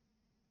bends.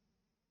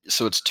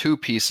 so it's two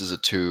pieces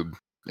of tube.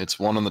 It's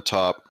one on the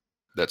top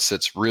that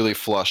sits really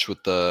flush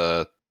with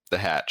the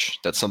hatch.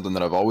 That's something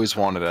that I've always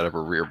wanted out of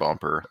a rear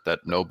bumper that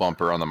no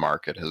bumper on the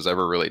market has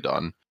ever really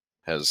done.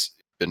 Has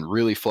been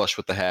really flush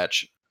with the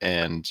hatch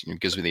and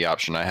gives me the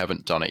option. I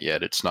haven't done it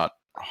yet. It's not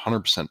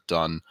 100%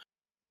 done.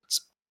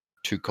 It's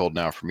too cold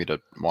now for me to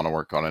want to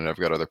work on it. I've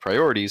got other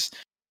priorities.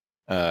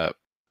 But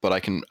I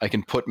can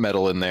put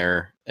metal in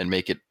there and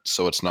make it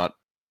so it's not,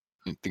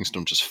 things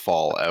don't just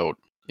fall out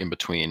in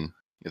between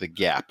the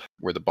gap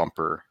where the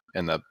bumper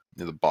and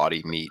the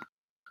body meet.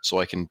 So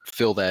I can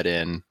fill that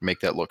in, make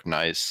that look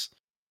nice.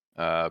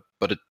 But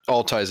it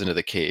all ties into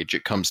the cage.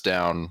 It comes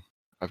down.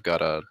 I've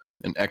got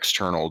an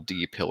external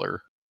D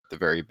pillar at the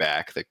very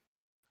back that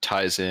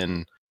ties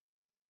in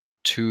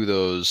to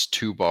those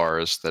two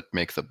bars that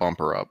make the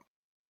bumper up,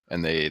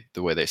 and the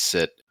way they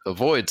sit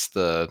avoids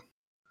the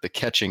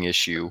catching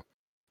issue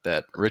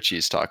that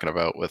Richie's talking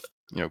about with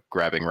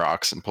grabbing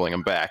rocks and pulling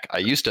them back. I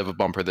used to have a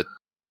bumper that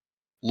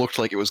looked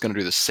like it was going to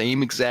do the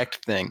same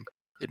exact thing.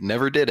 It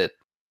never did it,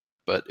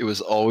 but it was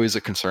always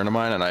a concern of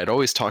mine, and I had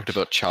always talked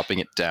about chopping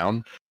it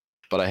down.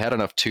 But I had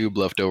enough tube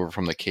left over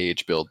from the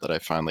cage build that I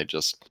finally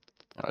just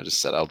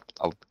said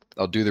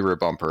I'll do the rear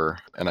bumper,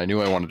 and I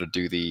knew I wanted to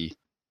do the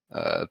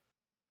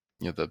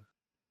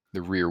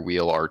the rear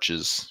wheel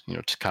arches,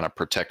 to kind of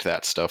protect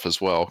that stuff as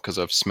well, because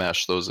I've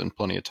smashed those in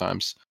plenty of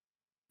times.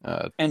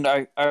 And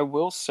I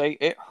will say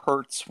it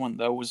hurts when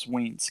those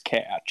wings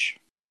catch.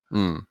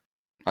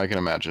 I can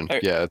imagine.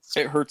 It, yeah,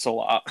 it hurts a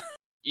lot.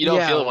 you don't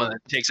Yeah, feel it when well-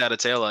 it takes out a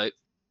taillight.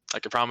 I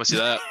can promise you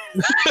that.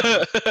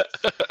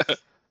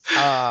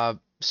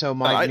 So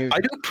my new I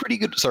do pretty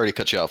good. Sorry to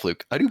cut you off,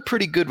 Luke. I do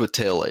pretty good with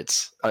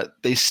taillights.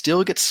 They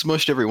still get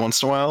smushed every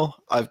once in a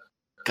while. I've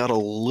got a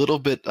little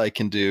bit I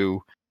can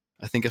do.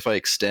 I think if I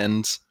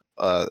extend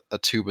a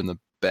tube in the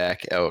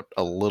back out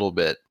a little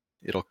bit,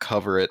 it'll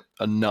cover it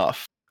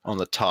enough on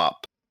the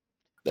top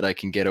that I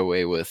can get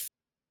away with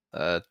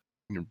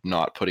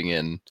not putting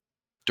in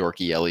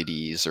dorky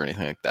LEDs or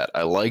anything like that.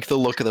 I like the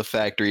look of the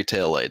factory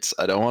taillights.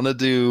 I don't want to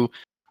do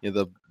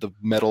the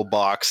metal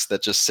box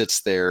that just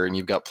sits there and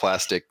you've got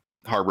plastic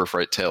Harbor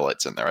Freight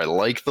taillights in there. I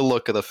like the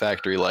look of the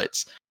factory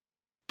lights,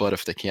 but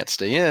if they can't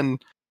stay in,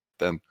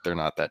 then they're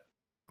not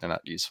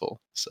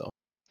useful. So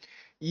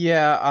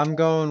Yeah, I'm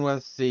going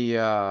with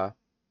the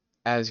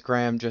as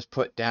Graham just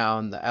put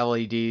down, the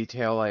LED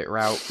taillight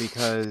route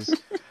because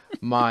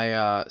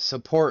my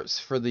supports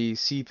for the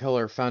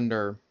C-pillar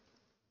fender,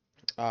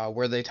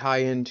 where they tie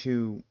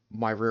into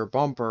my rear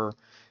bumper,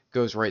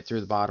 goes right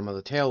through the bottom of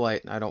the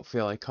taillight, and I don't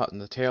feel like cutting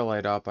the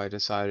taillight up. I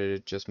decided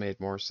it just made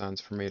more sense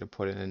for me to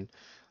put in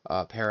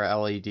a pair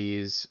of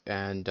LEDs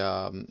and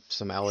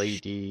some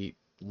LED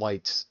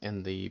lights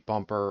in the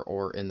bumper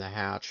or in the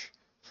hatch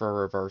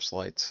for reverse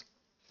lights.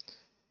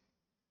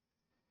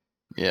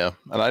 yeah,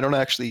 and I don't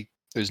actually.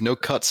 There's no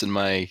cuts in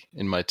my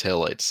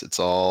taillights. It's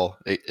all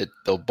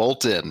they'll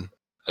bolt in.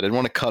 I didn't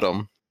want to cut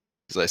them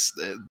because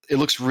it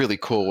looks really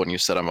cool when you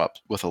set them up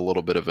with a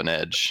little bit of an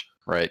edge,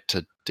 right?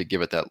 To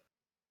give it that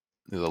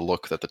the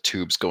look that the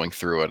tube's going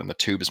through it, and the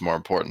tube is more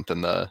important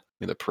than the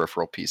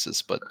peripheral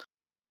pieces. But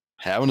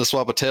having to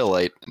swap a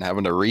taillight and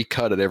having to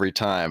recut it every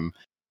time,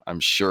 I'm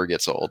sure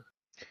gets old.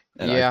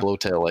 And I Yeah. blow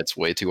taillights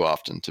way too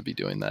often to be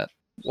doing that.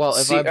 Well,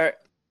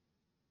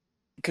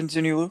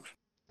 continue, Luke.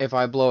 if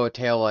I blow a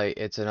taillight,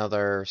 it's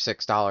another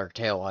 $6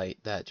 taillight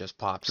that just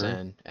pops Sure.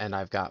 in, and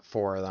I've got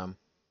 4 of them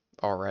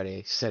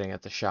already sitting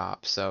at the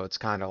shop, so it's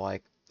kind of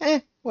like,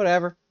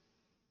 whatever.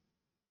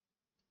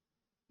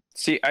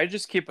 See, I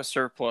just keep a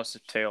surplus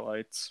of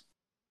taillights.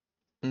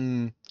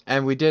 And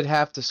we did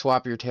have to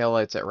swap your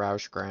taillights at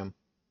Roush, Graham.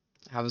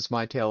 How's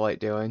my taillight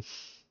doing?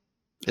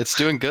 It's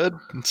doing good.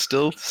 It's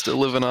still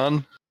living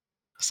on.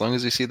 As long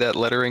as you see that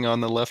lettering on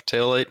the left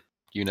taillight,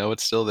 you know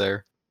it's still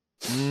there.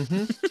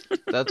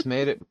 That's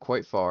made it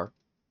quite far.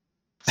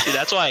 See,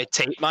 that's why I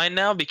tape mine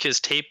now, because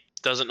tape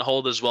doesn't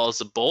hold as well as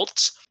the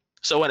bolts.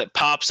 So when it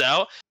pops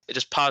out, it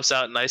just pops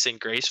out nice and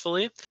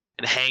gracefully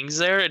and hangs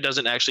there. It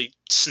doesn't actually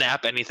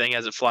snap anything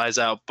as it flies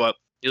out, but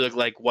you look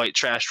like white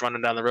trash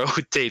running down the road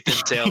with taped in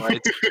taillights.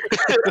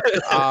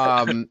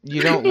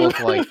 You don't look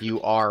like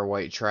you are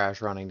white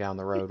trash running down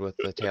the road with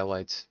the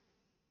taillights.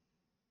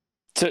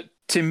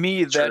 To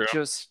me, True. that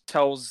just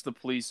tells the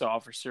police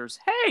officers,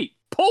 "Hey,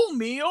 pull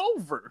me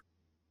over."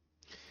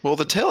 Well,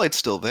 the taillight's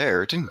still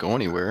there. It didn't go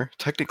anywhere.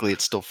 Technically,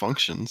 it still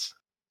functions.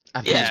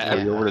 I mean, Yeah.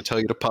 Pull you over to tell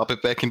you to pop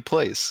it back in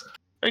place.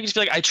 Or you can just be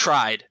like, I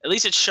tried. At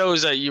least it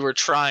shows that you were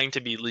trying to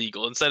be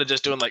legal instead of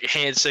just doing like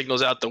hand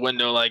signals out the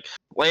window, like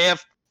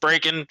left,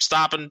 braking,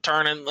 stopping,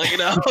 turning, like, you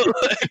know.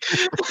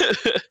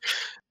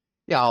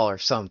 Y'all are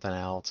something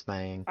else,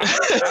 man.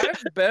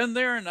 I've been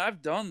there and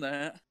I've done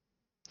that.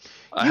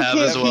 I You have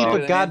can't as keep well. a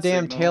Hand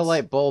goddamn signals.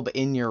 taillight bulb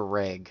in your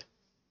rig.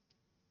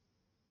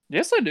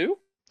 Yes, I do.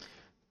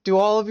 Do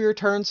all of your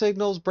turn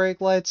signals, brake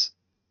lights,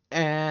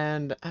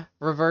 and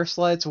reverse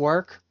lights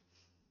work?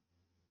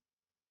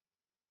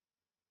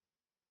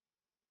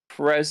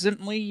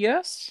 Presently,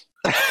 yes.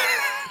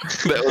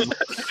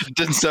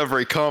 Didn't sound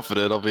very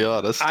confident, I'll be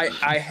honest.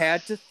 I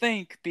had to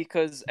think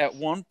because at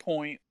one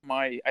point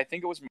I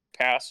think it was my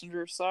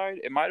passenger side,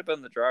 it might have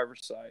been the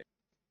driver's side,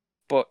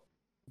 but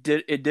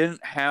it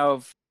didn't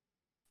have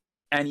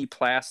any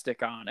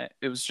plastic on it.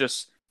 It was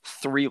just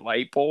 3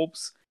 light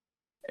bulbs,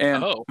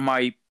 and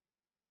my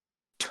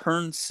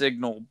turn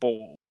signal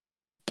bulb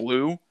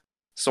blew,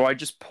 so I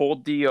just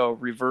pulled the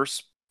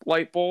reverse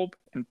light bulb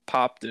and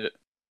popped it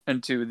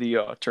into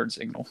the turn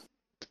signal.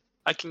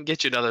 I can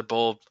get you another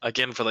bulb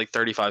again for like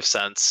 35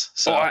 cents.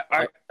 So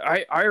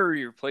I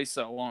already replaced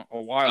that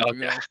a while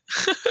ago.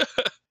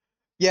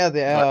 Yeah, the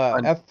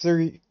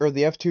F3 or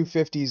the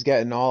F250 is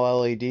getting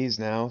all LEDs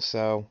now,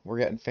 so we're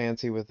getting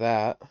fancy with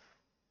that.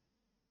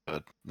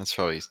 But that's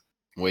probably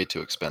way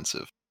too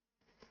expensive.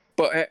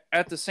 But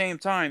at the same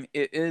time,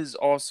 it is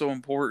also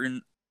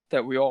important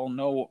that we all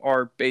know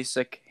our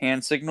basic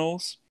hand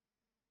signals.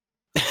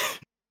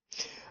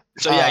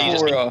 So yeah, you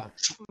just the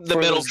for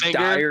middle those finger.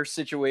 dire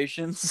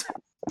situations.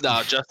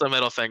 No, just the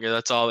middle finger.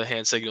 That's all the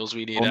hand signals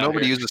we need. Well, out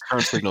nobody here. uses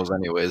turn signals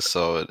anyways,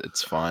 so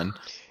it's fine.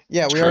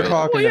 Yeah, we are True.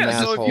 talking to so if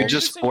assholes. you're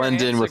just using your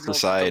blend hand in with signals,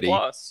 it's a society.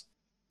 plus.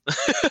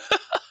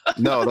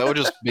 No, that would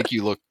just make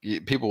you look.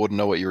 People wouldn't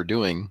know what you were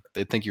doing.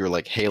 They'd think you were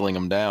like hailing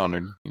them down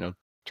and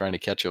trying to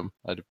catch them.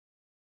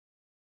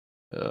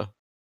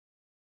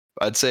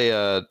 I'd say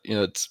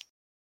it's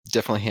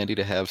definitely handy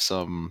to have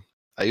some.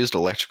 I used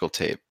electrical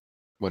tape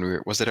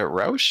when was it at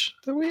Roush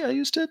that I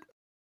used it?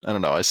 I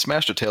don't know. I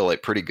smashed a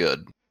taillight pretty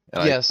good.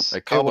 And Yes, I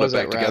it cobbled was it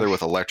back at together Roush.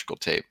 with electrical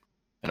tape,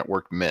 and it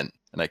worked mint.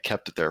 And I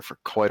kept it there for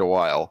quite a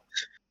while.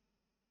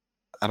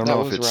 I don't That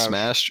know if was it Roush.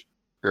 smashed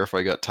or if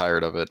I got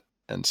tired of it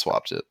and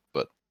swapped it,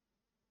 but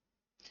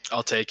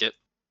I'll take it.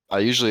 I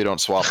usually don't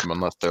swap them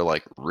unless they're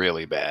like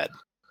really bad,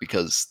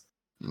 because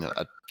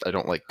I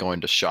don't like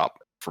going to shop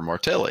for more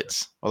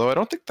taillights. Although I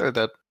don't think they're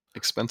that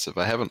expensive.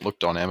 I haven't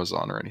looked on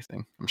Amazon or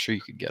anything. I'm sure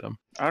you could get them.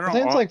 I don't I know.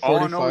 think it's like all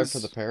I know 45 is for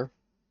the pair.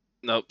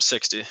 Nope,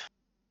 60.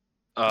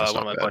 That's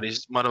One not of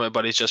bad. my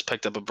buddies just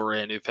picked up a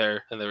brand new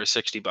pair, and they were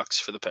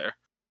 $60 for the pair.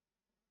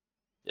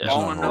 Yeah. That's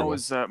all not I know horrible.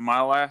 is that my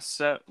last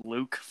set,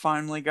 Luke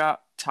finally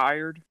got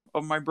tired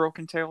of my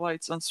broken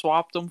taillights and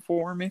swapped them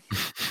for me.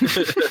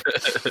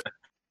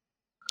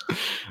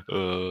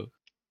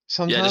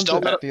 Sometimes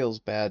don't let it it- feels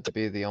bad to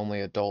be the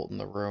only adult in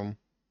the room.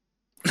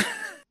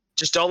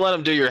 Just don't let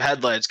him do your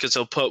headlights, because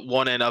he'll put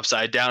one end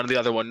upside down and the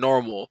other one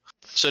normal.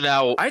 So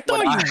now I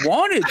thought you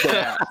wanted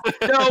that.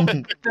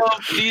 no,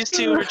 these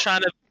two were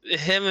trying to.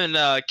 Him and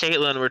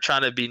Caitlin were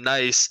trying to be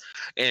nice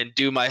and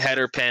do my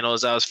header panel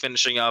as I was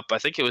finishing up. I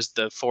think it was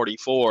the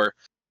 44,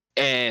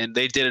 and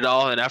they did it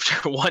all. And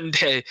after one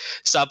day,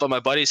 stopped by my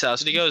buddy's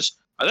house, and he goes,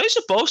 "Are they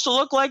supposed to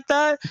look like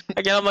that?"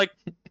 Again, I'm like,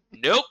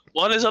 "Nope,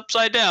 one is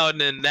upside down."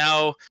 And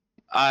now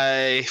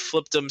I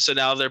flipped them, so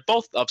now they're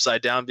both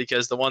upside down,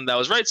 because the one that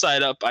was right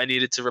side up, I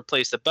needed to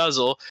replace the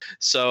bezel,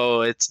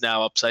 so it's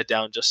now upside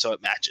down just so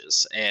it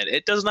matches. And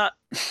it does not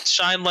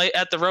shine light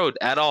at the road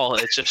at all.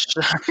 It's just,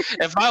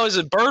 if I was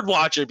a bird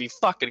watcher, it'd be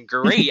fucking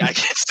great. I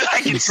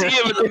can see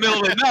him in the middle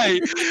of the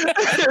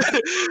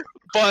night,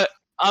 but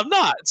I'm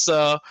not.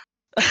 So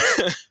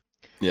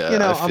Yeah, You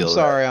know, I feel I'm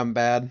sorry I'm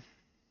bad.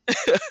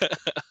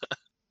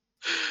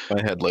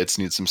 my headlights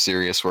need some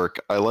serious work.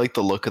 I like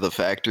the look of the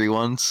factory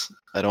ones.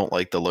 I don't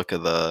like the look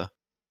of the,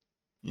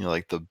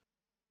 like the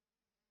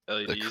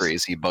LEDs.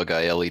 crazy bug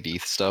eye LED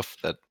stuff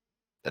that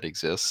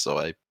exists. So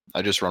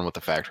I just run with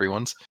the factory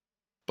ones.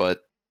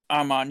 But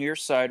I'm on your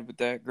side with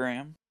that,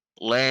 Graham.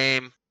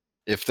 Lame.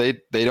 if they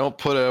don't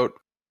put out,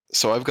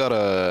 so I've got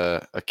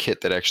a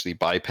kit that actually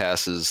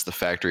bypasses the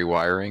factory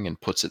wiring and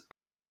puts it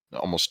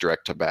almost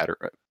direct to battery,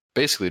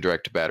 basically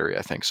direct to battery,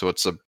 I think. So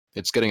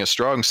it's getting a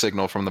strong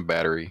signal from the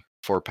battery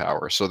for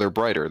power. So they're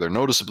brighter. They're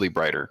noticeably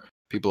brighter.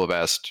 People have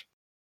asked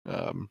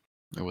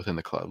within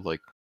the club, like,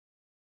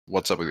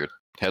 what's up with your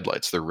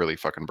headlights? They're really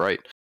fucking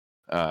bright.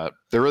 They're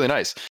really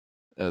nice.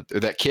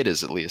 That kit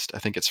is, at least. I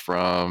think it's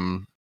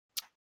from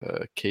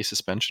K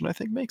Suspension, I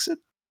think, makes it.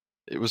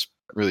 It was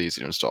really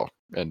easy to install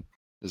and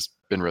has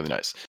been really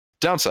nice.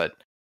 Downside,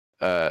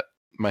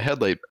 my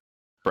headlight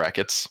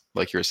brackets,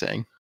 like you were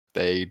saying,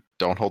 they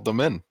don't hold them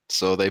in,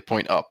 so they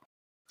point up.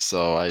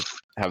 So I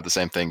have the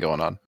same thing going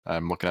on.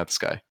 I'm looking at the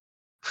sky.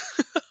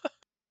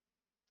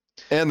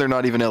 And they're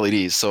not even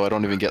LEDs, so I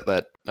don't even get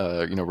that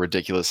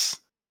ridiculous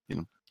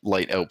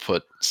light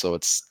output. So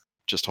it's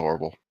just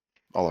horrible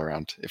all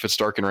around. If it's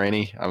dark and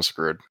rainy, I'm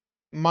screwed.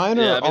 Mine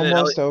Yeah, are I mean,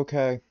 almost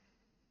okay.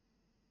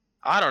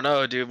 I don't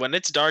know, dude. When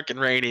it's dark and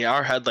rainy,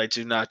 our headlights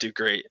do not do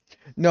great.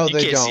 No, You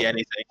they can't see don't.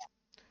 anything.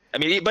 I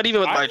mean, but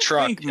even with I my don't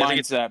truck, think I think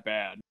mine's that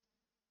bad.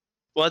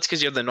 well, that's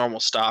because you have the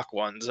normal stock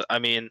ones. I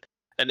mean,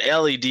 an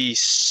LED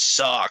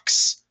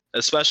sucks,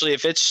 especially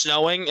if it's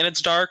snowing and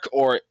it's dark,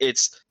 or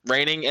it's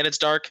raining and it's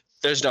dark.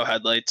 There's no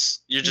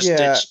headlights. You're just,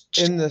 Yeah, it's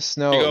just in the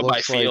snow you it go by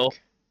looks feel.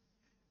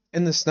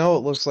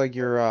 like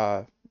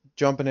you're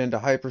jumping into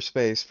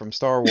hyperspace from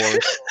Star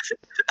Wars.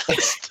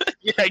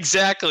 Yeah,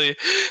 exactly.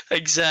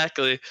 Like I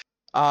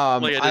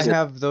I just,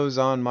 have those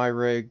on my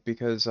rig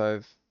because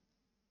I've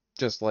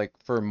just like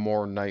for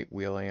more night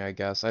wheeling, I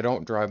guess. I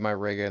don't drive my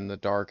rig in the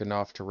dark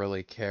enough to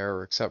really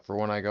care, except for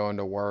when I go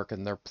into work,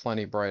 and they're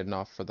plenty bright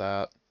enough for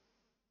that.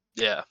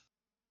 yeah.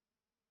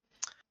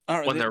 I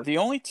don't When know, they're the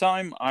only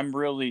time I'm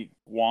really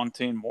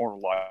wanting more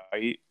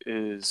light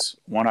is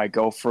when I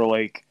go for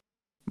like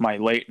my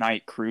late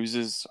night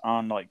cruises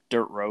on like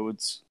dirt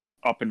roads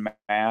up in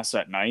Mass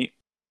at night.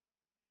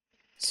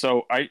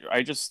 So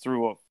I just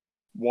threw a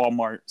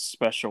Walmart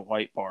special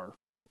light bar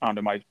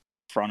onto my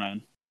front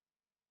end.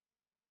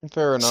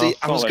 Fair enough. See,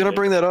 I all was I going to did.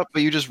 bring that up,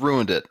 but you just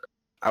ruined it.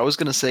 I was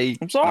going to say,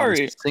 I'm sorry.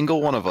 not a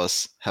single one of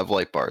us have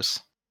light bars.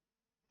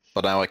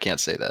 But now I can't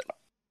say that.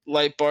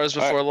 light bars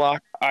before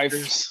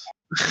lockers.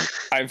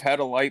 I've had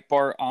a light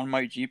bar on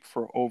my Jeep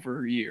for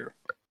over a year.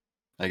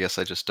 I guess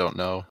I just don't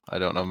know. I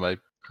don't know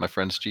my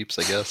friend's Jeeps,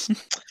 I guess.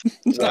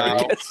 Wow.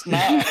 I guess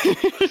not.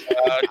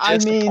 I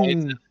Disappointed.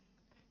 mean,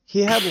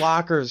 he had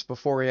lockers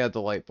before he had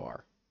the light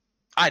bar.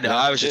 I know.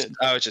 Yeah,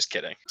 I was just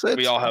kidding. So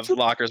We all have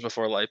lockers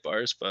before light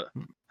bars, but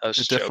I was It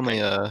just definitely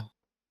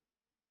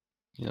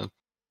joking.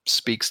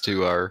 speaks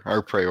to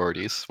our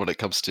priorities when it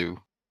comes to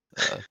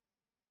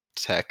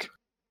tech.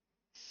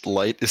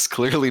 Light is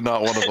clearly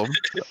not one of them.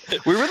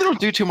 We really don't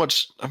do too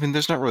much. I mean,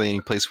 there's not really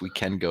any place we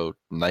can go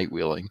night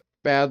wheeling.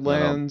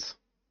 Badlands,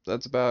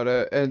 that's about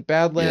it. And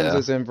Badlands Yeah.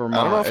 is in Vermont.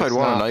 I don't know if I'd It's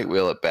want not- a night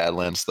wheel at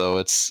Badlands though.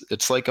 It's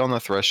like on the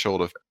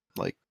threshold of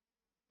like.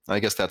 I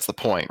guess that's the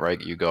point,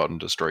 right? You go out and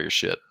destroy your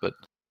shit, but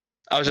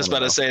I was just I about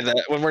don't to say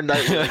that when we're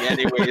night wheeling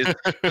anyways,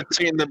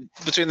 between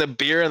the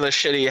beer and the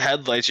shitty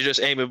headlights, you're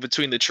just aiming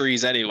between the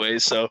trees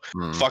anyways. So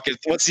fuck it.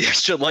 What's the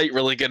extra light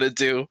really gonna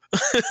do?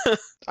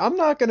 I'm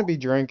not going to be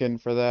drinking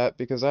for that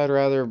because I'd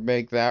rather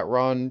make that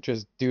run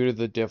just due to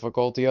the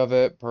difficulty of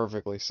it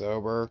perfectly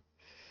sober.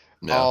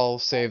 Yeah. I'll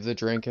save the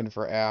drinking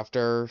for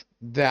after.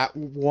 That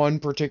one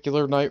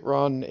particular night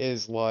run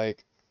is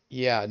like,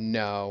 yeah,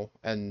 no,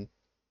 and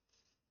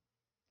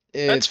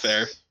That's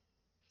fair. it's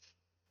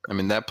I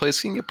mean, that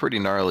place can get pretty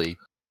gnarly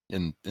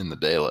in the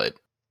daylight.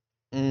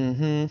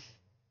 mm-hmm.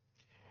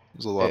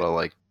 There's a lot of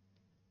like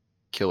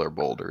killer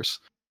boulders.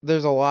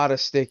 There's a lot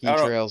of sticky I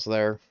don't- trails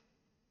there.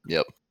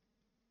 Yep.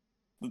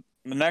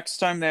 The next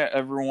time that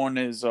everyone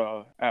is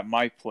at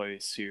my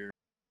place here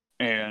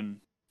and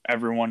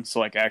everyone's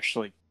like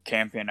actually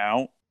camping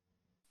out,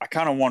 I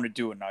kind of want to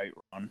do a night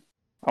run.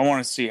 I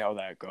want to see how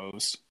that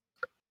goes.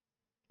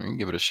 We can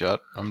give it a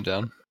shot. I'm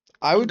down.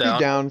 I would be down.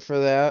 down for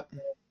that.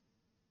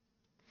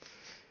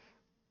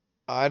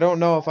 I don't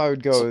know if I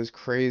would go as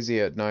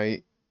crazy at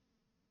night.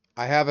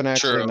 I haven't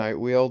actually True. night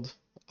wheeled.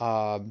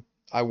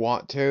 I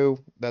want to.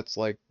 That's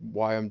like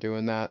why I'm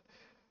doing that.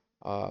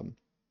 Um,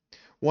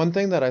 One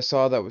thing that I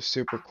saw that was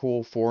super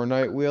cool for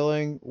night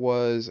wheeling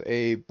was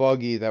a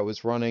buggy that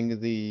was running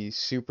the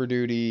Super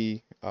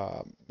Duty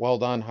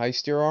well-done high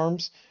steer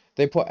arms.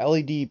 They put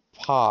LED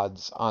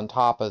pods on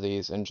top of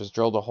these and just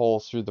drilled a hole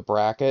through the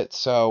bracket,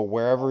 so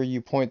wherever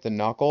you point the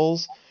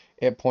knuckles,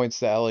 it points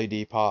the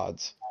LED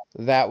pods.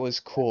 That was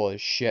cool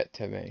as shit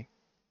to me.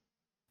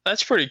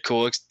 That's pretty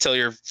cool until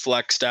you're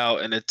flexed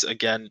out and it's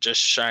again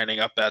just shining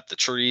up at the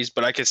trees.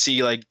 But I could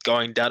see like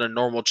going down a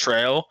normal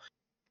trail.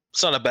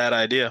 It's not a bad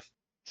idea.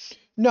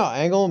 No,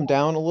 angle them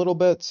down a little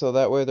bit so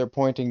that way they're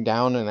pointing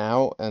down and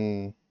out,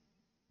 and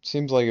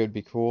seems like it would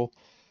be cool.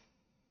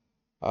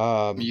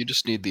 You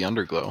just need the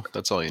underglow.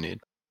 That's all you need,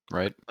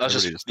 right? I was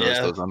Everybody just- just throws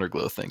yeah. those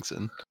underglow things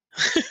in.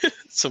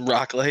 Some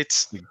rock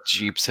lights. The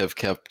Jeeps have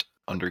kept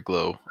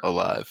underglow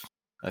alive,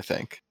 I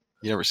think.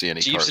 You never see any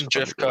Jeeps cars and with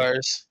drift underglow.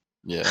 cars.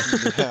 Yeah.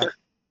 Yeah.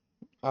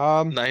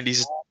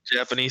 90s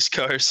Japanese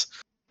cars.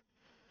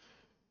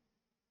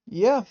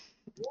 Yeah.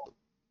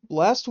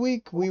 Last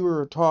week we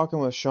were talking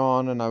with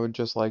Sean, and I would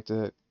just like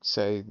to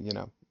say,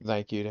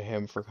 thank you to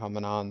him for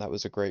coming on. That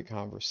was a great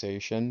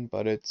conversation,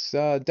 but it's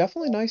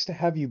definitely nice to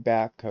have you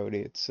back, Cody.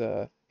 It's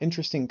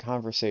interesting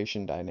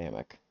conversation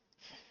dynamic.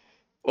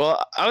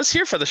 Well, I was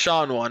here for the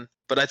Sean one,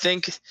 but I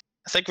think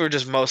we were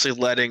just mostly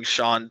letting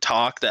Sean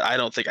talk. That I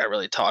don't think I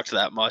really talked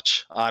that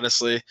much,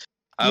 honestly.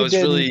 I You was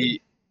didn't.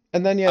 really,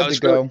 And then you I had to was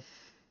go.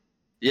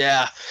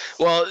 yeah.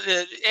 Well,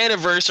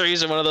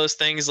 anniversaries are one of those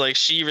things. Like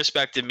she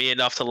respected me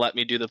enough to let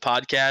me do the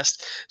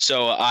podcast,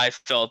 so I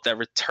felt that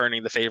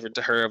returning the favor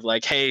to her of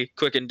like, hey,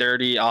 quick and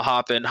dirty, I'll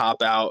hop in,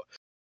 hop out.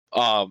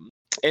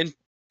 And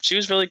she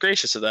was really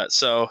gracious of that.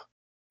 So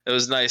it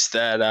was nice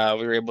that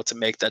we were able to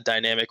make that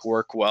dynamic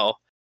work well.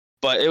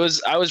 But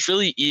I was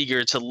really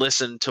eager to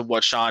listen to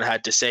what Sean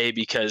had to say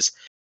because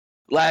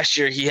last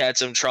year he had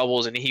some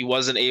troubles and he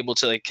wasn't able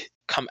to like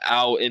come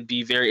out and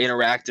be very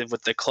interactive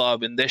with the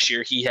club. And this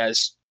year he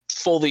has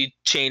fully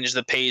changed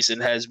the pace and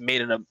has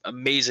made an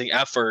amazing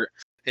effort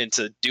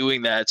into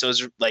doing that. So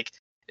it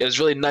was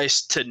really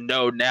nice to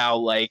know now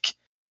like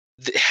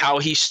how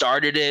he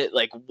started it,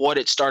 like what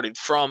it started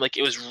from. Like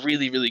it was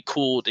really, really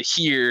cool to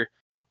hear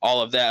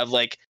all of that of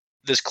like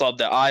this club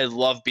that I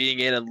love being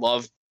in and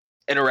love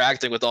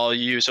interacting with all of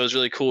you. So it was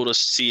really cool to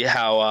see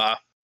how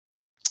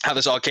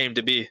this all came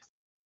to be.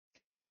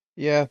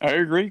 Yeah. I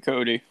agree,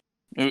 Cody.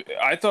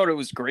 I thought it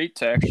was great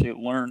to actually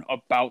learn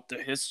about the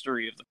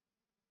history of the.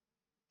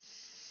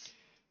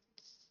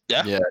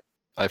 Yeah.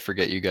 I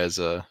forget you guys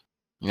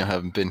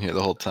haven't been here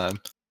the whole time.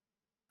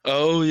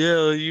 Oh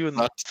yeah, you and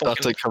Not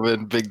to come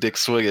in big dick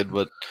swinging,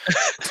 but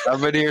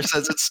I've been here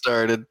since it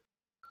started.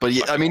 But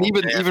yeah, I mean,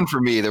 even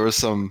for me, there was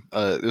some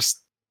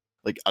there's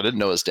like I didn't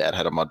know his dad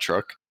had a mud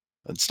truck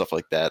and stuff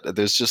like that.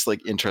 There's just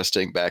like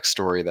interesting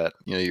backstory that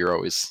you're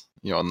always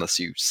unless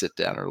you sit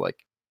down or like,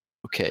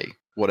 okay,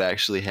 what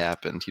actually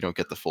happened, you don't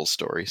get the full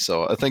story.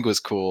 So I think it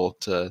was cool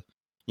to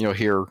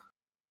hear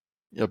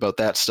about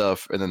that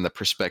stuff, and then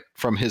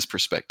from his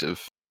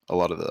perspective, a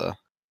lot of the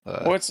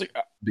It's like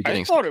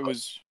beginning. I thought it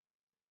was.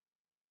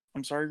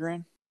 I'm sorry,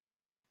 Gran.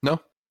 No,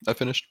 I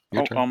finished.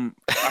 Your turn.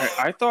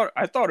 I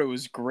thought it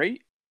was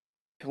great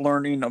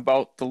learning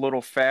about the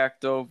little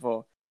fact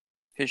of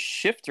his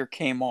shifter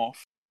came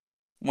off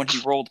when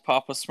he rolled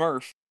Papa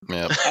Smurf.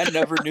 Yeah. I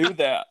never knew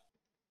that.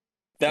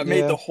 That made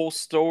Yeah. the whole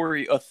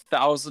story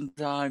 1,000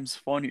 times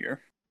funnier.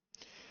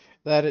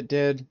 That it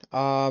did.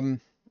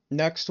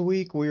 Next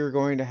week we are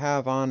going to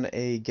have on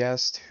a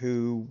guest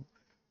who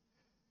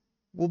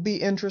will be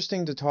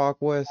interesting to talk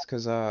with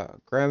because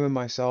Graham and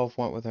myself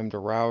went with him to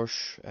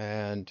Roush,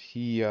 and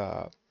he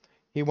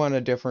went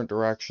a different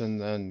direction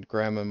than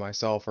Graham and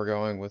myself are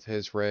going with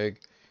his rig.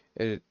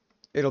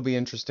 It'll be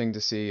interesting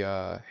to see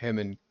him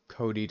and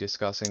Cody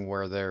discussing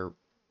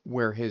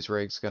where his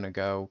rig's gonna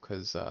go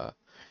because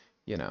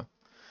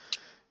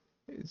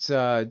it's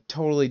a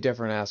totally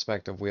different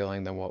aspect of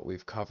wheeling than what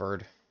we've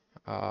covered.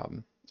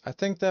 I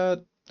think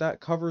that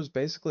covers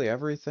basically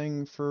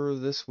everything for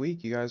this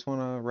week. You guys want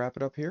to wrap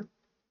it up here?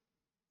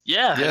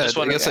 Yeah, I just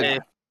want to say.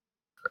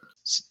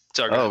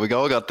 Sorry. We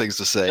all got things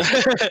to say. I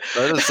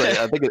just say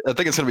I think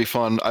it's gonna be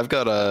fun. I've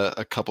got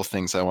a couple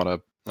things I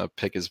want to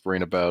pick his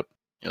brain about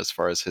as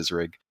far as his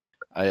rig.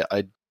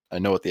 I I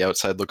know what the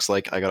outside looks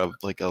like. I got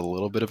a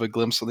little bit of a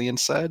glimpse on the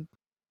inside.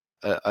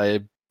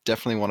 I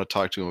definitely want to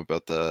talk to him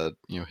about the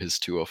his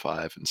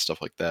 205 and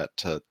stuff like that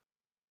to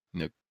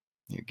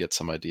get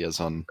some ideas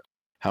on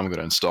how I'm going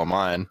to install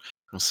mine.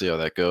 We'll see how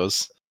that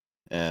goes.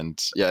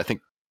 And yeah, I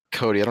think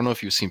Cody, I don't know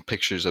if you've seen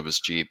pictures of his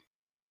Jeep,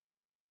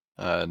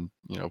 and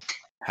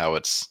how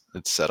it's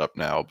set up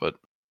now, but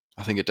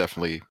I think it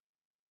definitely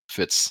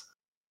fits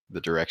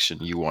the direction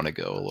you want to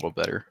go a little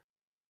better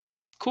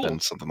Cool. than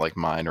something like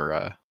mine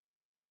or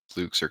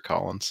Luke's or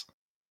Collins.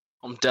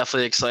 I'm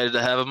definitely excited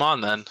to have him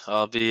on. Then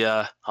I'll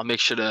make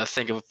sure to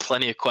think of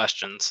plenty of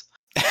questions.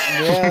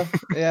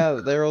 Yeah,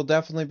 there will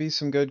definitely be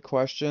some good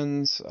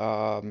questions.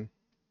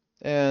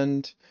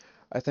 And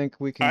I think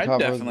we can I'd cover.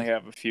 definitely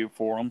have a few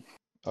for him.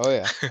 Oh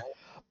yeah,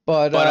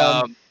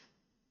 but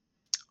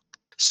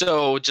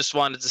So just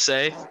wanted to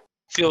say,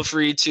 feel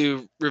free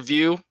to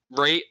review,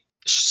 rate,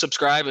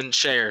 subscribe, and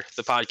share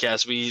the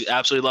podcast. We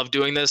absolutely love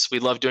doing this. We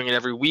love doing it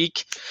every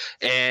week,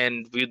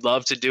 and we'd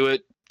love to do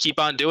it. Keep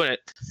on doing it.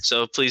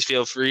 So please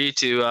feel free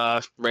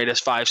to rate us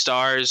 5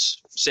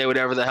 stars. Say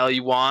whatever the hell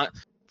you want.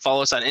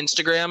 Follow us on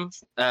Instagram,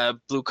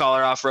 Blue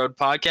Collar Off Road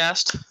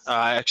Podcast.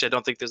 Actually, I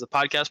don't think there's a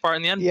podcast part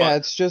in the end. yeah, But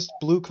it's just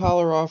Blue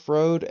Collar Off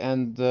Road,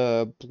 and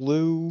the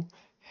blue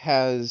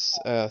has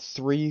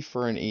 3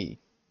 for an E.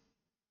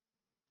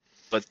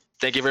 But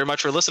thank you very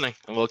much for listening,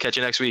 and we'll catch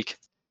you next week.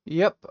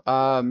 Yep.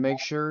 Make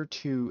sure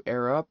to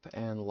air up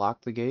and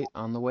lock the gate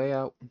on the way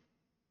out.